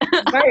nice.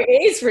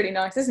 It is really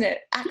nice, isn't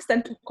it?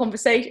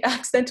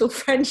 Accidental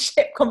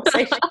friendship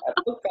conversation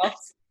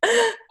podcast.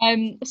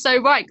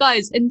 So right,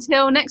 guys,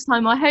 until next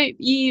time, I hope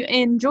you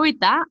enjoyed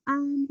that,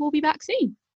 and we'll be back soon.